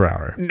 miles per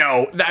hour.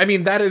 No, I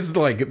mean, that is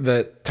like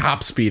the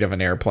top speed of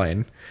an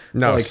airplane.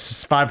 No, Like,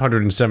 it's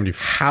 570.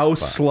 how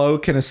slow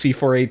can a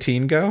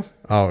C-418 go?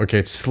 Oh, okay.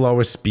 It's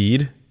slowest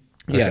speed.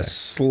 Yes,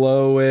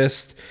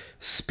 slowest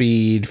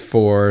speed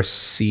for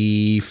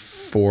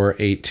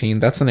C-418.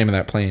 That's the name of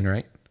that plane,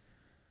 right?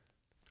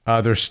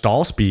 There's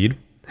stall speed.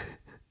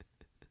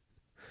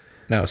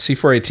 No,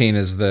 C-418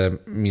 is the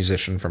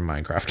musician from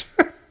Minecraft.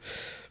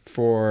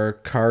 For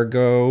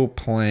cargo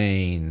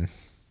plane.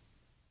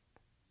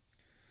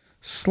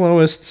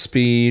 Slowest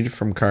speed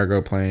from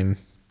cargo plane.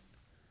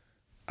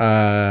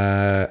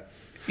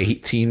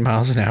 18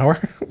 miles an hour.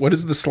 What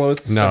is the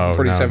slowest the No,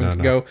 747 no, can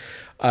no. go?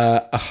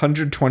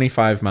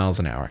 125 miles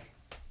an hour.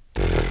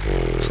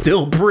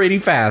 Still pretty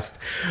fast.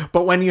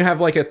 But when you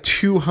have like a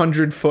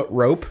 200-foot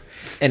rope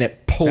and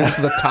it pulls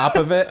the top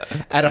of it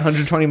at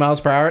 120 miles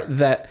per hour,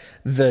 that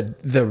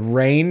the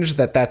range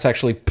that's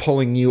actually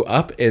pulling you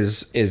up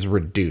is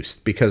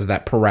reduced because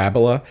that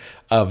parabola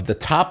of the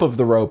top of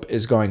the rope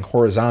is going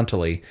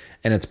horizontally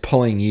and it's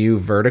pulling you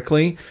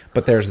vertically,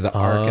 but there's the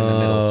arc in the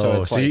middle.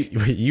 So it's like,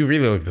 you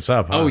really looked this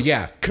up, huh? oh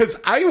yeah, because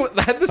I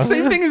had the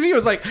same thing as you. I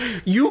was like,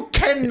 you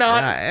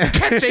cannot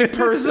catch a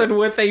person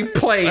with a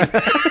plane.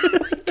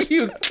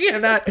 You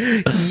cannot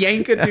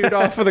yank a dude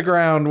off of the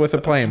ground with a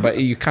plane, but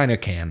you kind of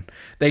can.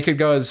 They could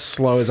go as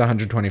slow as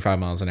 125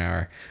 miles an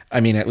hour. I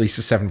mean, at least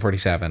a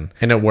 747.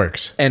 And it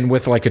works. And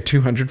with like a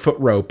 200-foot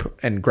rope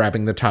and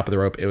grabbing the top of the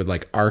rope, it would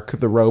like arc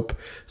the rope.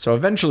 So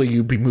eventually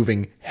you'd be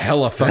moving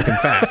hella fucking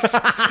fast.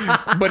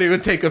 But it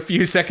would take a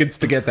few seconds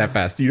to get that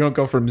fast. You don't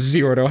go from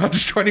 0 to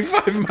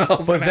 125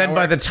 miles But an then hour.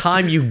 by the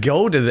time you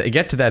go to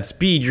get to that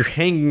speed, you're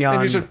hanging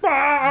on. And you're just,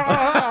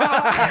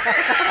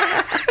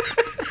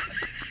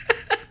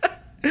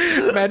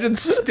 imagine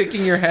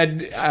sticking your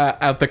head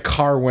out the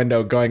car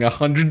window going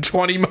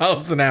 120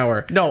 miles an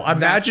hour. No, imagine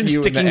That's you in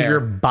the sticking air. your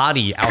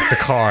body out the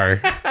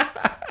car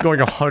going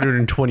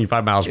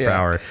 125 miles per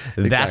hour.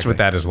 That's exactly. what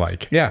that is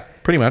like. Yeah,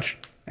 pretty much.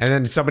 And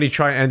then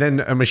and then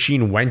a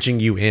machine wenching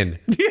you in.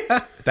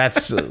 Yeah.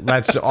 That's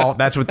all.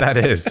 That's what that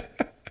is.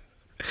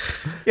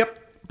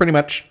 Yep, pretty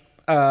much.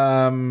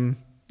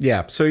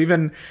 Yeah, so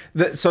even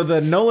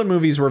the Nolan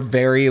movies were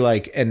very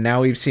like, and now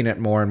we've seen it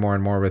more and more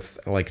and more with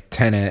like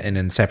Tenet and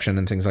Inception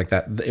and things like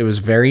that. It was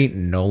very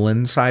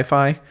Nolan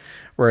sci-fi,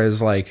 whereas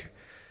like,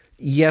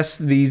 yes,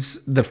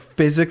 the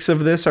physics of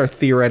this are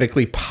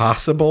theoretically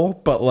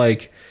possible, but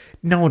like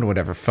no one would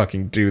ever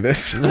fucking do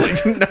this.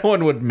 Like no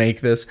one would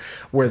make this.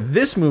 Where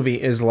this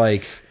movie is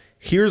like,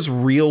 here's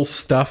real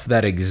stuff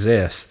that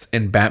exists,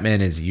 and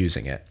Batman is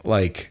using it.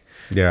 Like.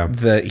 Yeah.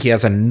 He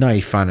has a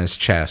knife on his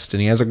chest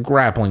and he has a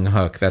grappling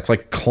hook that's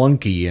like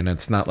clunky, and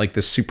it's not like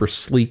this super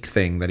sleek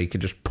thing that he could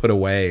just put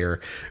away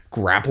or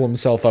grapple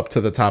himself up to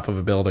the top of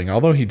a building,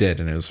 although he did,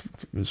 and it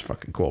was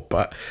fucking cool.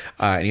 But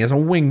and he has a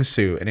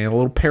wingsuit and he had a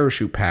little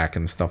parachute pack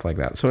and stuff like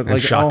that. So it, And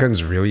like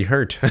shotguns really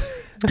hurt.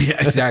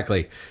 yeah,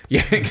 exactly.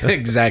 Yeah,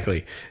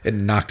 exactly. It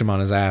knocked him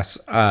on his ass.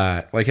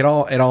 Like it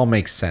all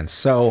makes sense.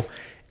 So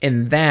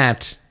in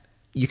that,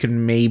 you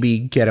can maybe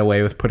get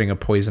away with putting a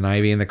poison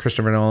ivy in the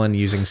Christopher Nolan,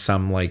 using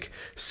some like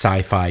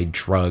sci-fi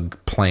drug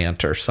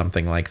plant or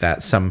something like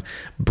that. Some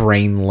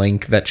brain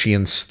link that she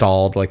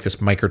installed, like this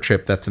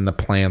microchip that's in the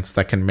plants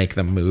that can make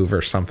them move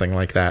or something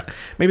like that.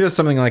 Maybe there's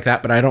something like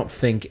that, but I don't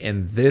think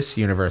in this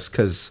universe,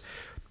 because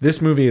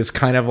this movie is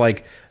kind of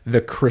like the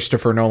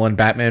Christopher Nolan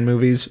Batman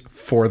movies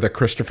for the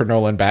Christopher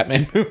Nolan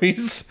Batman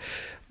movies,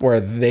 where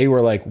they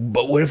were like,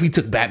 but what if we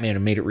took Batman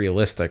and made it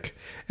realistic?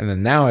 And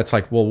then now it's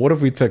like, well, what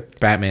if we took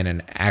Batman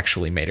and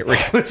actually made it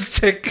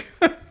realistic?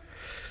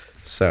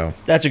 So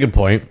That's a good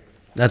point.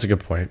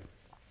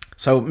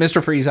 So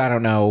Mr. Freeze, I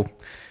don't know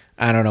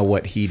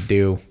what he'd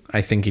do.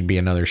 I think he'd be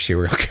another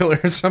serial killer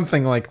or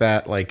something like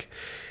that. Like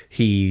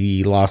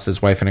he lost his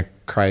wife in a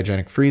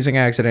cryogenic freezing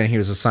accident. He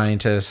was a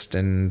scientist,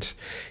 and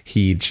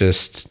he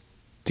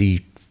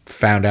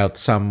found out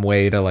some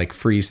way to like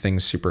freeze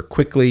things super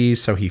quickly,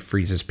 so he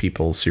freezes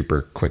people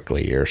super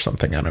quickly or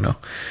something. I don't know.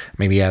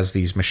 Maybe he has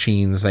these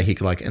machines that he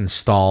could like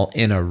install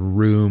in a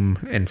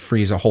room and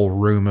freeze a whole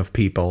room of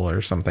people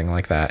or something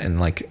like that in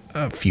like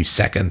a few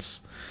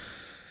seconds.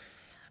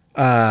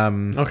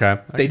 Okay.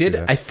 They did.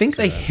 I think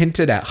they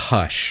hinted at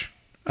Hush,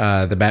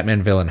 the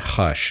Batman villain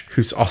Hush,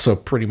 who's also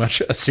pretty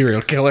much a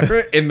serial killer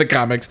in the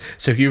comics.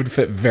 So he would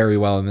fit very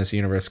well in this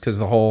universe, because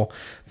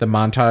the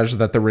montage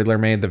that the Riddler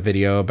made, the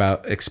video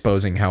about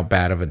exposing how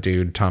bad of a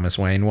dude Thomas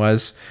Wayne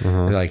was.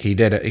 Like he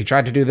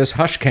tried to do this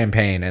Hush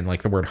campaign, and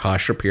like the word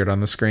Hush appeared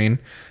on the screen.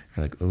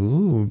 You're like,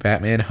 ooh,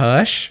 Batman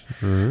Hush.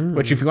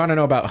 Which, if you want to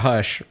know about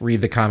Hush,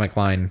 read the comic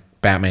line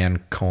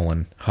Batman: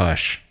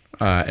 Hush,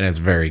 and it's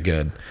very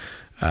good.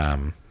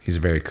 He's a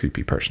very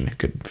creepy person who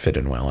could fit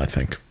in well, I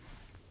think.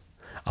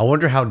 I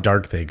wonder how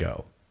dark they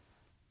go.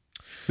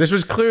 This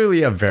was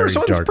clearly a very First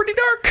one's dark. pretty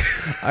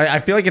dark. I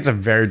feel like it's a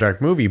very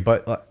dark movie,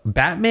 but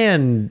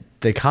Batman,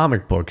 the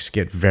comic books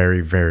get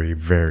very, very,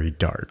 very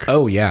dark.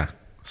 Oh yeah,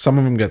 some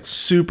of them get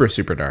super,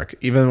 super dark.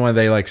 Even when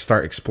they like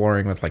start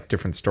exploring with like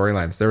different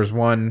storylines. There was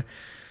one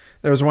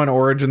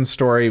origin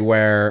story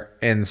where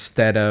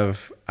instead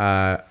of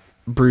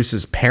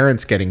Bruce's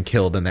parents getting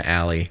killed in the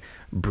alley,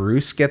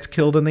 Bruce gets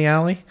killed in the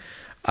alley,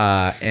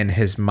 and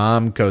his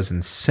mom goes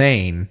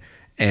insane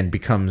and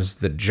becomes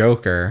the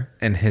Joker,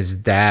 and his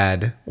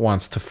dad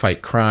wants to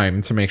fight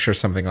crime to make sure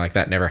something like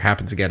that never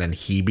happens again, and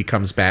he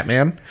becomes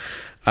Batman,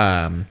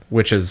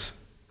 which is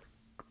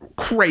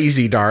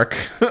crazy dark.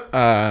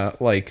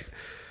 Like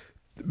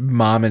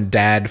mom and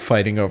dad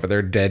fighting over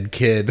their dead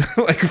kid.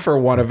 Like for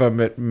one of them,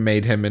 it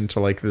made him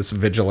into like this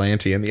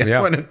vigilante, and the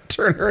other one it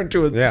turned her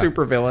into a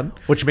supervillain.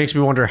 Which makes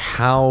me wonder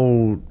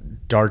how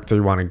dark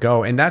they want to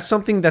go. And that's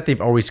something that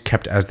they've always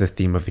kept as the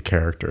theme of the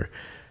character.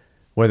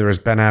 Whether it was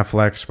Ben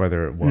Affleck's,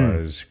 whether it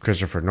was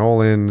Christopher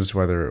Nolan's,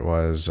 whether it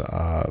was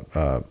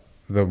the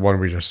one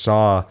we just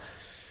saw,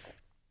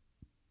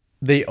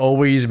 they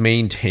always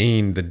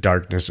maintain the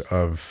darkness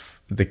of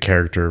the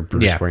character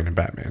Bruce Wayne and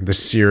Batman. The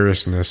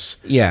seriousness,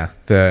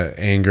 the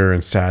anger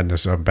and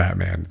sadness of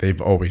Batman,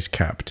 they've always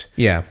kept.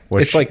 Yeah.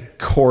 It's like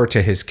core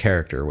to his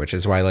character, which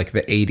is why like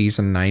the 80s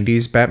and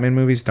 90s Batman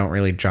movies don't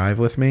really jive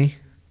with me,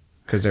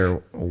 because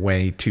they're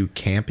way too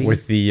campy.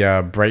 With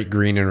the bright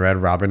green and red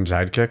Robin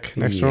sidekick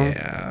next to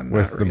him?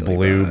 With the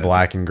blue,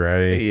 black, and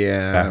gray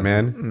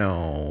Batman?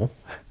 No.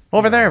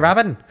 Over there,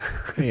 Robin.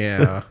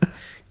 Yeah.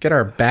 get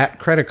our Bat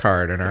credit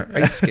card and our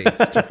ice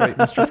skates to fight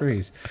Mr.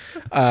 Freeze.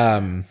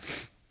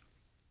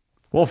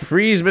 We'll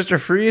freeze Mr.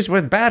 Freeze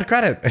with bad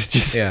credit. It's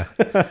just Yeah.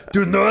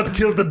 Do not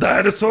kill the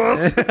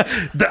dinosaurs.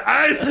 The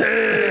Ice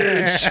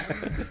Age.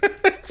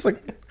 It's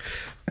like,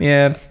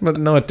 yeah,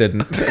 but no, it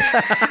didn't.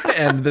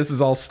 And this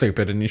is all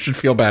stupid, and you should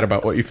feel bad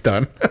about what you've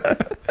done.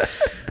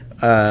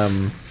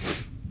 Yeah,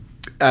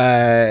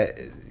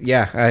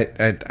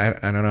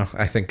 I don't know.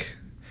 I think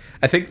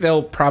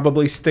they'll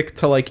probably stick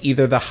to like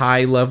either the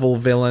high level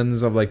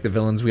villains of like the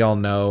villains we all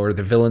know, or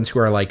the villains who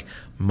are like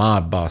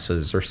mob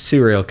bosses or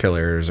serial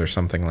killers or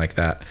something like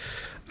that.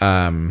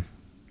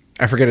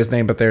 I forget his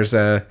name, but there's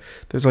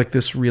like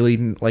this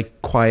really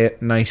like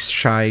quiet, nice,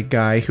 shy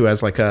guy who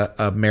has like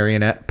a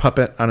marionette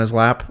puppet on his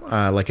lap,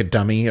 like a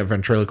dummy, a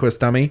ventriloquist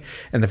dummy,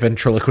 and the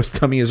ventriloquist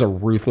dummy is a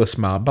ruthless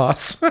mob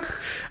boss.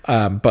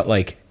 But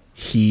like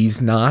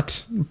he's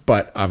not,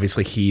 but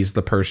obviously he's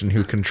the person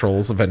who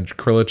controls the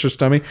ventriloquist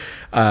dummy,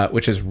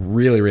 which is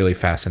really, really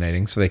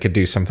fascinating. So they could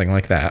do something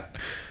like that.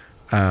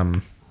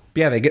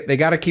 Yeah, they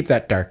got to keep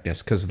that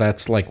darkness, because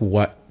that's like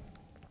what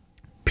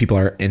people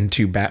are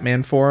into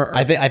Batman for.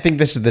 I think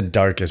this is the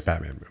darkest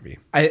Batman movie.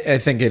 I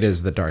think it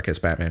is the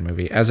darkest Batman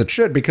movie, as it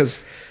should,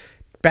 because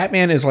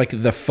Batman is like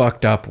the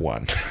fucked up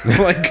one.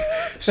 Like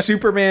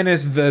Superman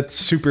is the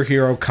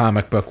superhero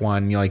comic book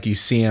one. Like you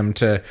see him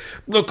to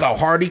look how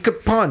hard he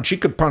could punch. He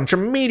could punch a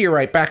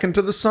meteorite back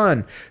into the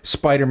sun.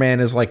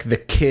 Spider-Man is like the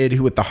kid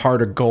who with the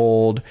heart of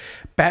gold.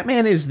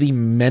 Batman is the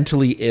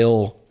mentally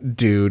ill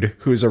dude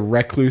who is a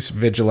recluse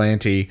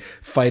vigilante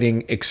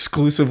fighting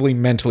exclusively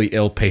mentally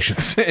ill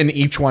patients, and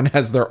each one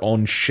has their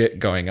own shit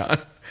going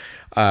on.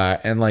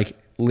 And like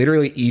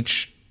literally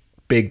each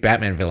big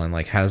Batman villain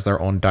like has their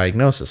own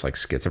diagnosis, like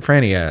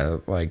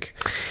schizophrenia, like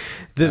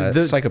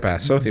the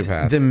psychopath,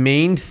 sociopath. The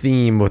main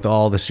theme with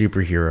all the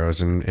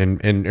superheroes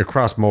and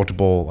across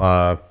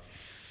multiple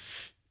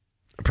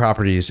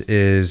properties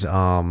is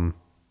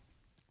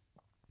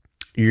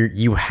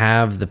you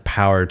have the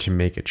power to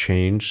make a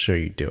change, so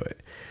you do it.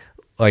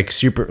 Like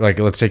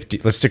let's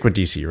stick with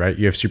DC, right?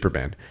 You have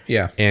Superman.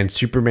 Yeah. And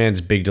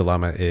Superman's big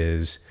dilemma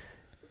is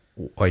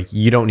like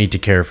you don't need to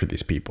care for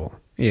these people.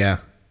 Yeah.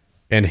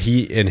 And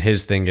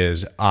his thing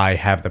is I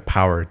have the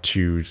power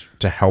to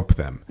help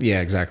them.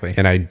 Yeah, exactly.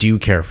 And I do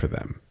care for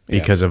them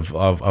because of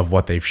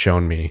what they've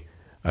shown me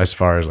as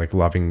far as like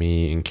loving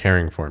me and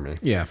caring for me.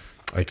 Yeah.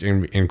 Like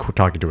in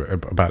talking to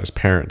about his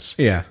parents.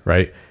 Yeah.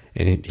 Right.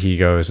 And he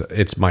goes,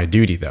 "It's my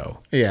duty, though.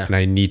 Yeah. And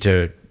I need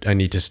to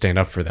stand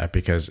up for that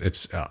because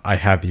it's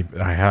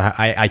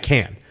I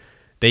can,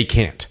 they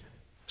can't,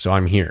 so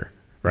I'm here,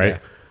 right?"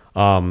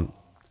 Yeah.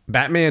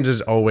 Batman's is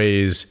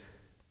always,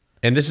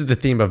 and this is the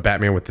theme of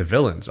Batman with the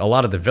villains. A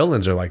lot of the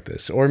villains are like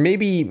this, or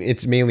maybe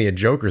it's mainly a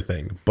Joker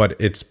thing, but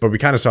we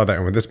kind of saw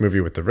that with this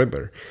movie with the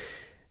Riddler.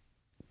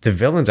 The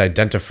villains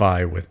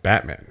identify with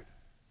Batman.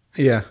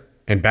 Yeah.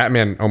 And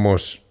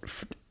Batman's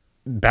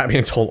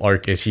whole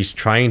arc is he's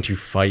trying to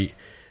fight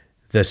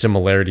the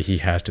similarity he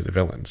has to the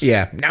villains.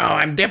 Yeah. No,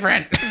 I'm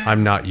different.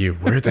 I'm not you.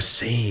 We're the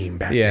same,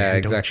 Batman. Yeah,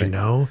 exactly. Don't you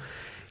know?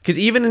 Because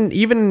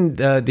even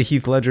the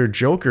Heath Ledger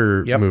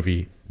Joker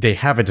movie, they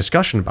have a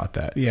discussion about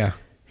that. Yeah.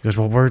 He goes,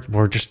 "Well,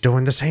 we're just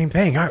doing the same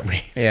thing, aren't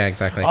we?" Yeah,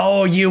 exactly.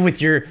 Oh, you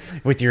with your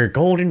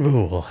golden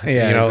rule.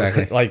 Yeah, you know,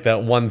 exactly. Like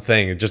that one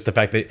thing, just the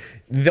fact that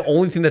the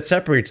only thing that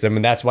separates them,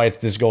 and that's why it's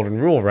this golden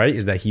rule, right,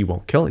 is that he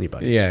won't kill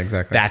anybody. Yeah,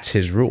 exactly. That's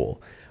his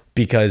rule.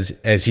 Because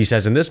as he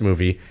says in this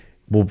movie,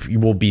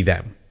 we'll be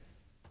them.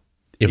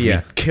 If we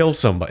kill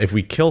somebody, if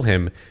we kill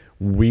him,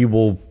 we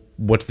will.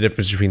 What's the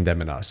difference between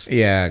them and us?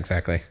 Yeah,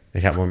 exactly.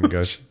 And Catwoman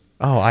goes,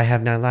 "Oh, I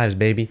have 9 lives,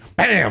 baby."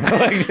 Bam!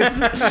 Like this.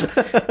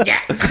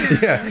 Yeah.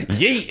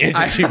 Yeet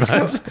into two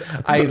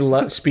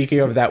buttons. Speaking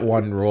of that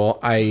one rule,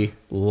 I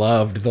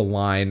loved the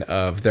line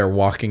of they're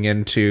walking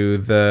into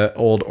the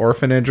old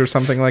orphanage or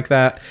something like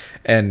that,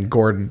 and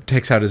Gordon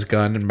takes out his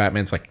gun, and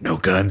Batman's like, "No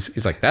guns."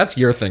 He's like, "That's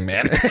your thing,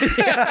 man."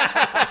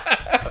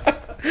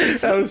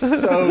 That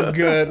was so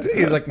good.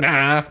 He's like,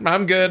 "Nah,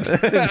 I'm good.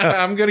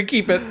 I'm gonna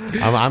keep it.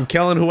 I'm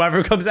killing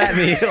whoever comes at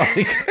me."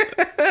 Like,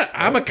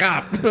 I'm a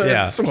cop.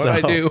 That's what I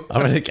do.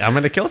 I'm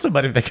gonna kill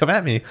somebody if they come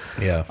at me.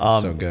 Yeah,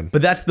 so good.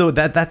 But that's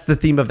the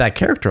theme of that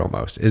character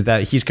almost, is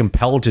that he's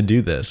compelled to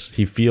do this.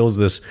 He feels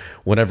this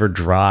whatever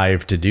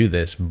drive to do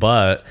this,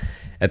 but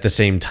at the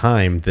same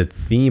time, the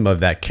theme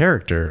of that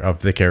character,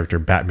 of the character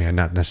Batman,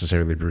 not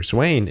necessarily Bruce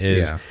Wayne,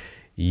 is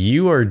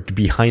you are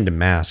behind a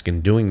mask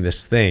and doing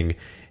this thing,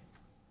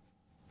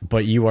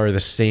 but you are the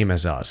same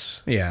as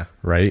us. Yeah.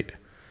 Right?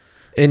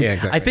 And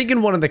exactly. I think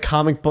in one of the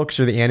comic books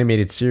or the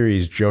animated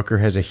series, Joker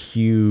has a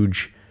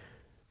huge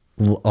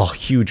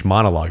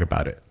monologue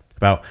about it.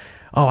 About,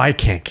 "Oh, I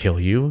can't kill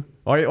you."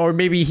 Or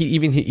maybe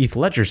Heath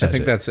Ledger says it. I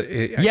think that's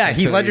it.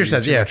 Heath Ledger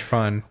says, too much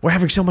fun. "We're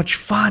having so much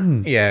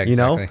fun." Yeah,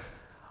 exactly. You know?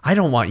 "I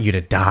don't want you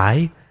to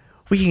die.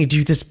 We can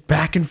do this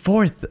back and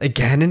forth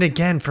again and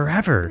again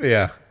forever."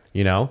 Yeah.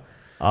 You know?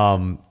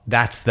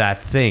 That's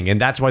that thing. And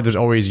that's why there's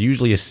always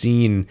usually a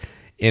scene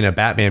in a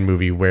Batman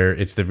movie where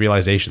it's the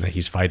realization that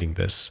he's fighting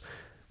this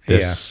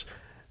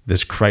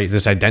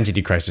this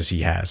identity crisis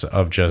he has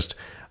of just,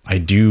 I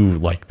do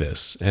like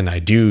this and I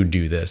do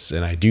this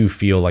and I do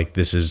feel like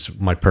this is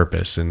my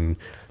purpose and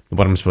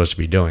what I'm supposed to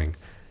be doing.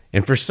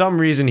 And for some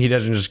reason he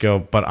doesn't just go,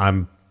 but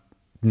I'm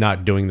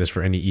not doing this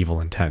for any evil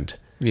intent.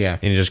 Yeah.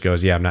 And he just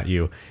goes, yeah, I'm not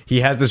you.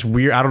 He has this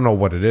weird, I don't know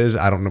what it is.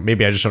 I don't know.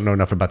 Maybe I just don't know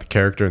enough about the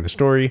character and the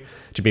story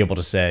to be able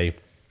to say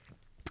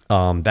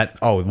that,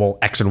 oh, well,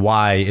 X and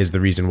Y is the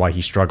reason why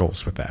he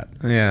struggles with that.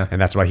 Yeah. And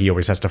that's why he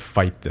always has to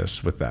fight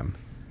this with them.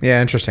 Yeah,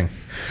 interesting.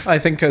 I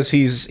think because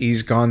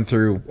he's gone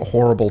through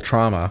horrible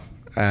trauma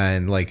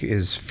and like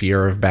his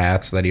fear of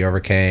bats that he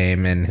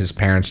overcame, and his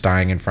parents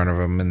dying in front of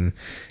him, and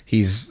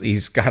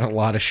he's got a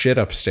lot of shit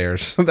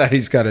upstairs that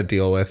he's got to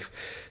deal with.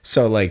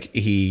 So like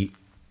he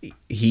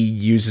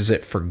uses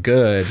it for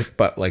good,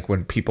 but like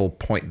when people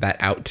point that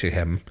out to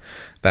him,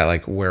 that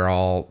like we're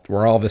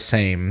all the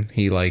same,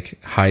 he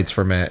like hides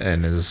from it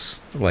and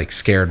is like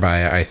scared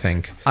by it, I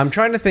think. I'm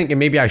trying to think, and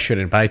maybe I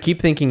shouldn't, but I keep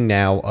thinking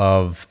now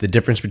of the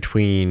difference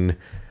between,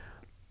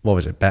 what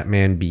was it,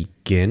 Batman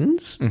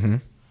Begins? Mm-hmm.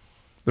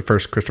 The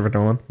first Christopher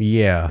Nolan.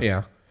 Yeah.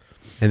 Yeah.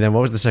 And then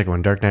what was the second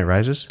one? Dark Knight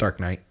Rises?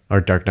 Dark Knight.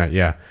 Or Dark Knight,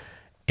 yeah.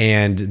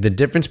 And the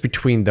difference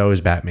between those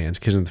Batmans,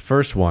 because in the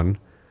first one,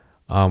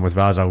 with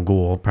Ra's al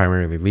Ghul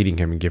primarily leading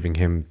him and giving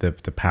him the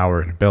power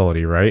and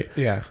ability, right?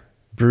 Yeah.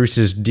 Bruce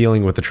is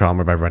dealing with the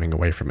trauma by running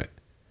away from it.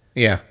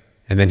 Yeah.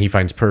 And then he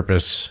finds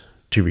purpose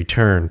to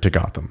return to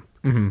Gotham.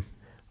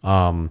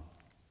 Mm-hmm.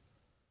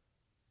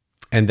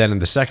 And then in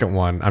the second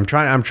one, I'm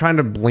trying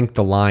to blink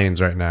the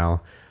lines right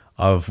now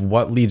of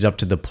what leads up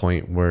to the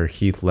point where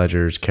Heath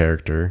Ledger's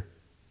character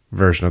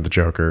version of the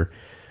Joker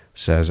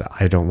says,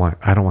 I don't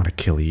want to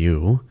kill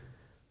you.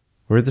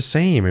 We're the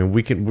same,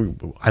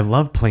 and I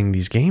love playing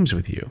these games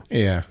with you.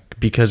 Yeah.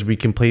 Because we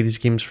can play these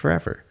games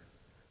forever.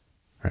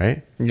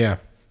 Right? Yeah.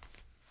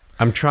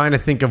 I'm trying to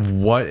think of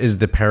what is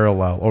the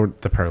parallel,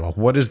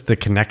 what is the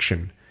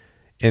connection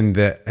in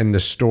the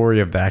story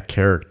of that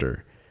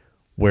character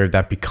where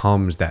that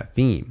becomes that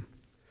theme,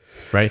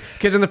 right?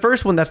 Because in the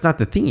first one, that's not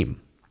the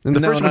theme. In the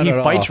first one, he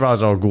fights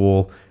Ra's al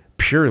Ghul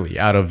purely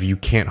out of you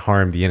can't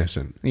harm the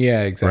innocent.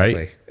 Yeah, exactly.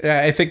 Right?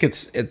 Yeah, I think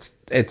it's.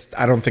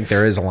 I don't think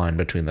there is a line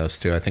between those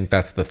two. I think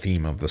that's the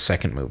theme of the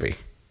second movie,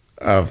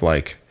 of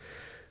like,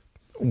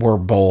 we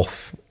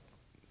both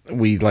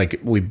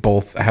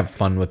have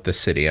fun with the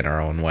city in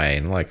our own way,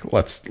 and like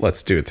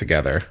let's do it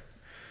together.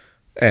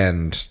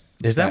 And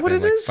is that what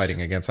it is?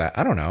 Fighting against that?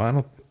 I don't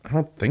know. I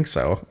don't think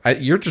so.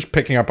 You're just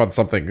picking up on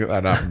something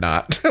that I'm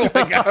not.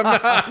 Like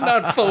I'm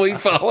not fully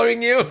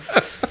following you.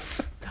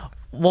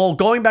 Well,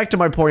 going back to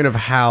my point of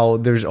how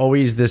there's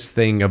always this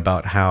thing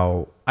about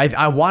how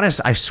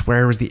I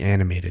swear it was the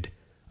animated.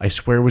 I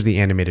swear it was the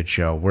animated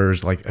show where it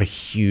was like a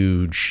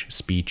huge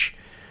speech,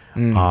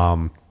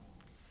 where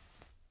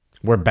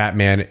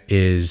Batman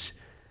is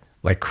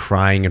like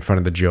crying in front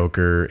of the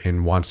Joker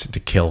and wants to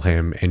kill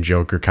him, and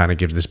Joker kind of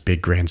gives this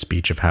big grand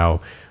speech of how,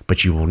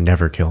 but you will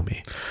never kill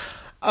me.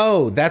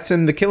 Oh, that's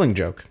in The Killing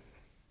Joke.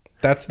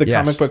 That's the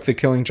comic book, The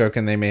Killing Joke,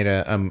 and they made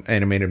a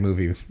animated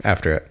movie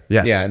after it.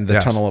 Yes. Yeah, in the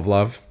Tunnel of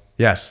Love.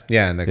 Yes.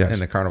 Yeah, in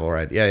the carnival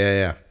ride.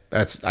 Yeah.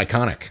 That's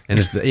iconic. And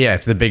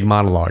it's the big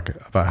monologue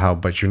about how,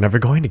 but you're never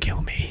going to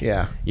kill me.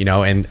 Yeah. You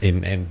know, and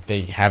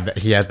they have that,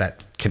 he has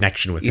that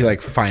connection with He him.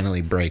 like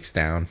finally breaks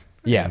down.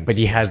 Yeah, but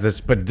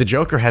the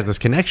Joker has this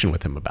connection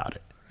with him about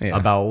it. Yeah.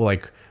 About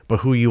like, but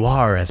who you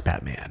are as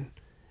Batman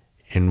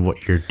and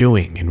what you're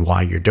doing and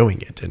why you're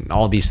doing it and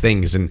all these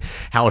things, and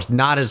how it's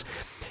not as,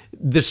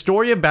 the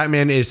story of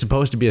Batman is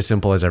supposed to be as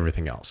simple as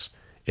everything else.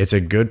 It's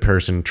a good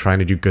person trying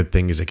to do good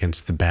things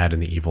against the bad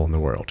and the evil in the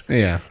world.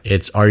 Yeah.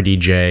 It's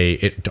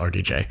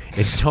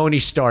It's Tony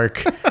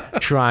Stark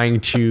trying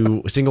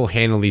to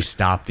single-handedly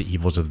stop the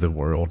evils of the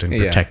world and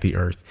protect the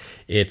Earth.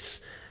 It's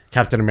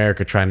Captain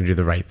America trying to do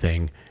the right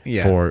thing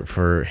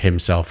for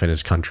himself and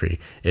his country.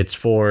 It's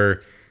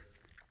for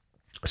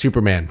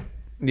Superman,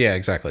 Yeah,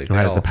 exactly. who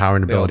has the power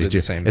and ability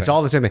to. It's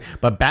all the same thing.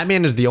 But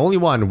Batman is the only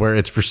one where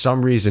it's, for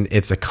some reason,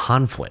 it's a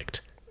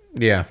conflict.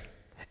 Yeah.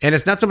 And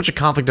it's not so much a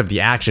conflict of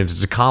the actions,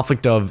 it's a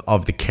conflict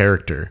of the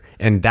character.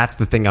 And that's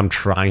the thing I'm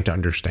trying to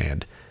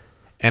understand.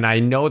 And I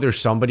know there's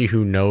somebody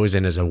who knows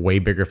and is a way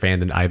bigger fan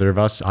than either of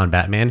us on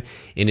Batman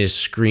and is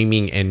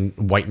screaming and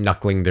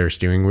white-knuckling their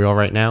steering wheel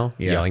right now,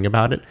 yelling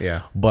about it.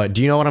 Yeah. But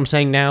do you know what I'm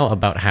saying now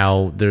about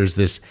how there's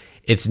this,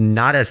 it's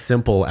not as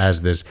simple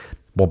as this,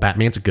 well,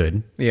 Batman's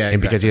good. Yeah, And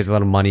because exactly. he has a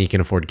lot of money, he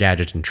can afford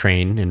gadgets and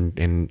train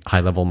in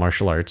high-level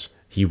martial arts.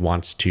 He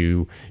wants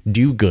to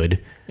do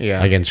good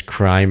against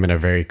crime in a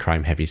very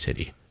crime-heavy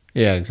city.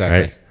 Yeah, exactly.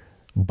 Right?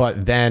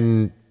 But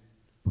then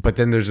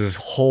there's this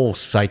whole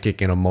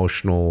psychic and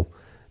emotional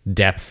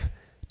depth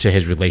to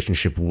his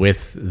relationship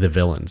with the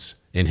villains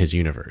in his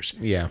universe.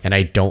 Yeah. And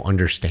I don't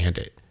understand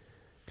it.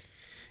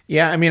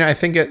 Yeah, I mean, I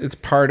think it's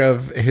part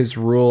of his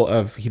rule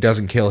of he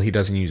doesn't kill, he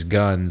doesn't use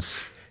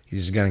guns.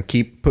 He's going to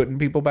keep putting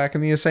people back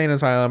in the insane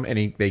asylum,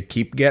 and they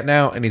keep getting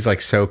out, and he's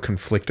like so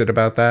conflicted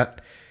about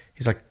that.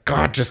 He's like,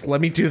 God, just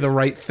let me do the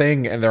right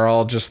thing. And they're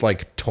all just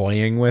like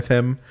toying with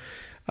him.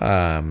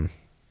 Yeah,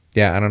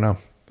 I don't know.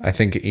 I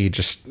think he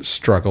just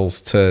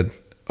struggles to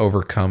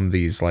overcome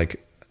these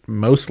like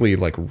mostly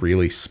like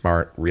really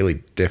smart, really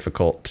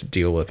difficult to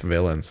deal with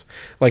villains.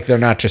 Like they're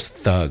not just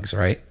thugs,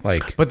 right?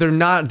 Like But they're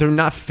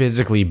not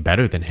physically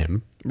better than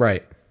him.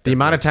 right. The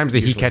amount of times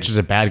that he catches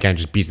a bad guy and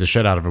just beats the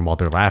shit out of him while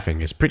they're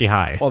laughing is pretty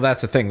high. Well,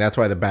 that's the thing. That's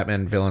why the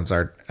Batman villains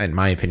are, in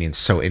my opinion,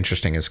 so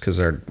interesting is because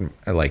they're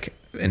like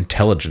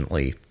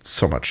intelligently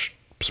so much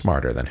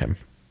smarter than him.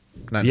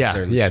 Not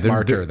necessarily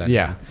smarter than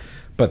him.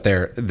 But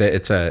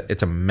it's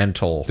a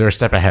mental They're a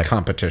step ahead.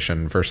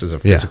 competition versus a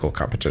physical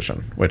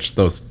competition, which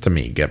those to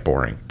me get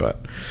boring.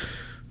 But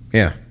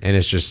yeah, And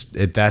it's just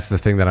that's the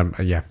thing that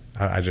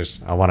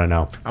I want to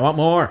know. I want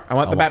more. I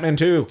want the Batman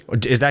 2.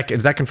 Is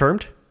that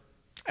confirmed?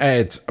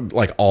 It's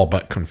like all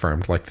but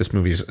confirmed. Like this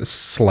movie's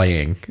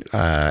slaying,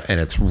 and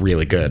it's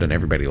really good, and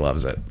everybody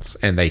loves it.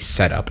 And they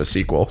set up a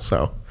sequel,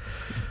 so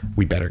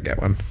we better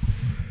get one.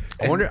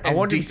 I wonder.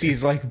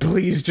 DC's like,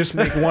 please just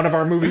make one of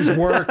our movies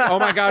work. Oh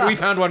my God, we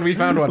found one. We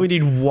found one. We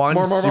need one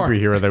More.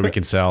 superhero that we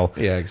can sell.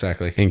 Yeah,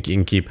 exactly. And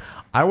keep.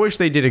 I wish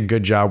they did a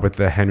good job with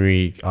the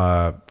Henry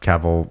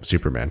Cavill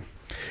Superman.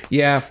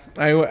 Yeah,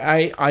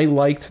 I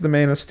liked the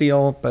Man of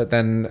Steel, but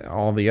then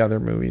all the other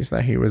movies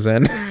that he was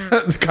in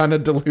kind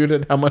of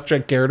diluted how much I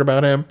cared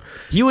about him.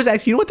 He was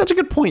actually, you know what? That's a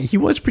good point. He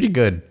was pretty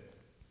good.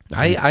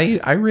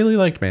 I really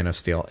liked Man of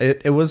Steel.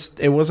 It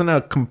wasn't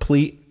a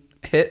complete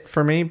hit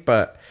for me,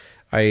 but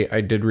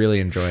I did really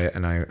enjoy it,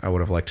 and I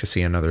would have liked to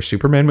see another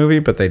Superman movie,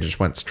 but they just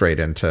went straight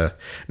into,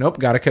 nope,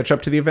 got to catch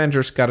up to the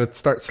Avengers, got to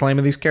start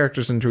slamming these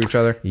characters into each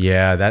other.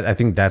 Yeah, I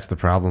think that's the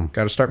problem.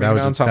 Got to start making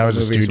ensemble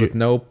movies with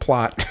no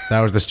plot. That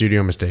was the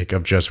studio mistake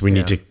of just we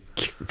need to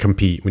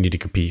compete. We need to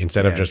compete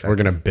instead of just we're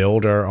going to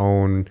build our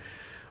own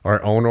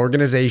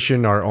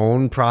organization, our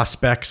own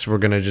prospects. We're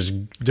going to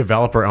just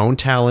develop our own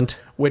talent.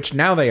 Which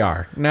now they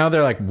are. Now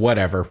they're like,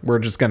 whatever. We're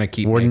just going to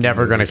keep. We're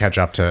never going to catch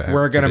up to.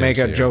 We're going to make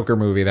a MCU. Joker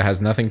movie that has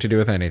nothing to do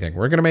with anything.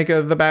 We're going to make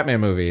the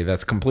Batman movie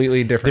that's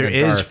completely different.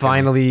 There and is dark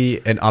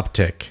finally an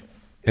uptick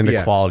in the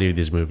Yeah. quality of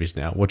these movies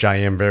now, which I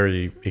am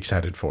very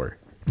excited for.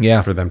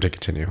 Yeah. For them to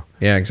continue.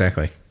 Yeah,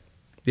 exactly.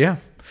 Yeah.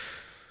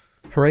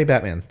 Hooray,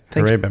 Batman.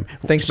 Thanks, Hooray, Batman.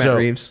 Thanks, Matt So-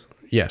 Reeves.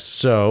 Yes.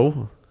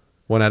 So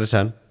 1 out of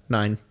 10.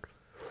 9.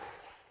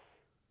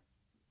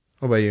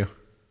 What about you?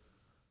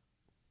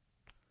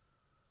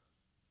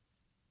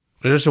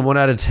 Just a 1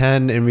 out of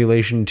 10 in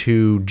relation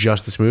to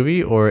just this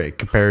movie, or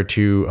compared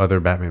to other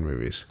Batman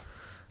movies?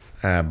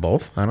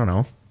 Both. I don't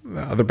know.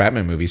 The other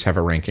Batman movies have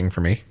a ranking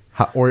for me.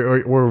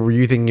 Or were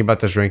you thinking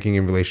about this ranking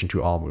in relation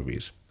to all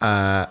movies?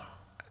 I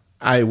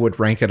would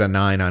rank it a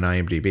 9 on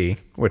IMDb,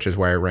 which is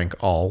where I rank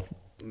all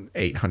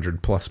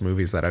 800 plus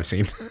movies that I've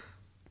seen.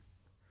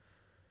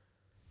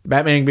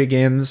 Batman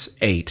Begins,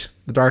 8.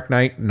 The Dark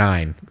Knight,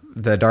 9.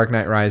 The Dark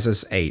Knight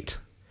Rises, 8.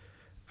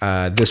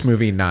 This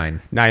movie,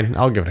 9. 9.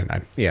 I'll give it a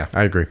 9. Yeah.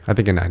 I agree. I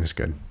think a 9 is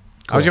good.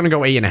 I was going to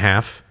go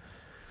 8.5.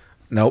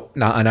 Nope,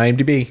 not on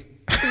IMDb.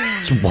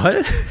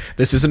 What?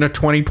 This isn't a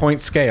 20-point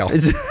scale.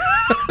 This is a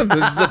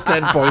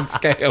 10-point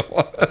scale.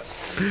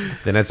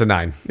 Then it's a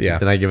 9. Yeah.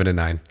 Then I give it a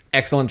 9.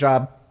 Excellent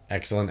job.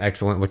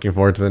 Excellent. Looking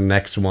forward to the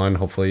next one.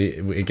 Hopefully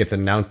it gets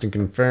announced and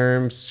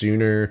confirmed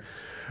sooner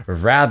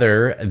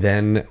rather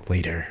than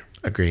later.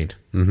 Agreed.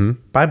 Mm-hmm.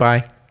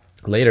 Bye-bye.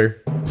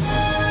 Later.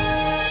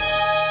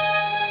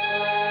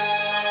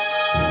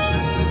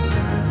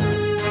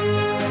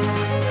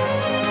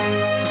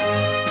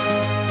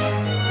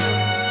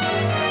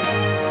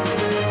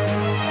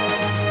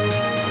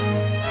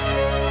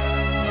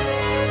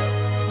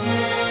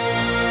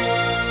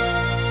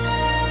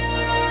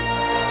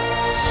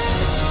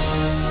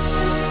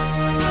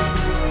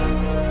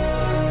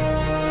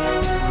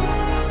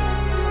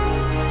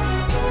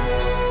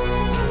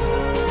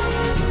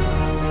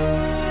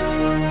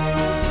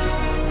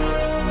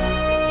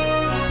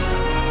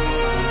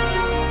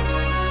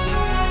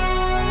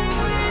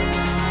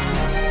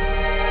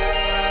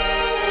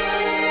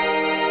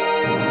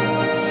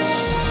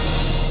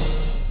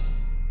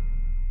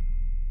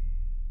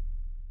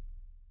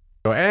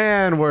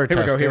 And we're Here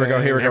we go.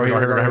 Yeah.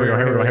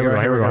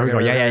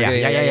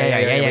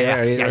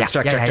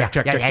 Check. We're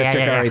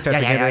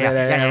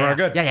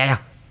good. Yeah.